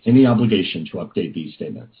undertake any obligation to update these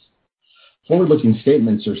statements. Forward-looking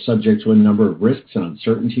statements are subject to a number of risks and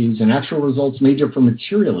uncertainties, and actual results may differ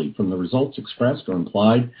materially from the results expressed or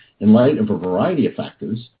implied in light of a variety of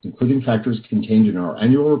factors, including factors contained in our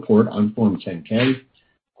annual report on Form 10-K,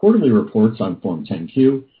 quarterly reports on Form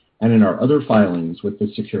 10-Q, and in our other filings with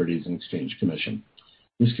the Securities and Exchange Commission.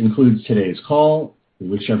 This concludes today's call. We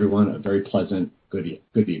wish everyone a very pleasant good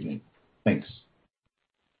evening. Thanks.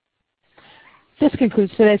 This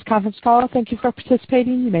concludes today's conference call. Thank you for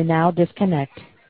participating. You may now disconnect.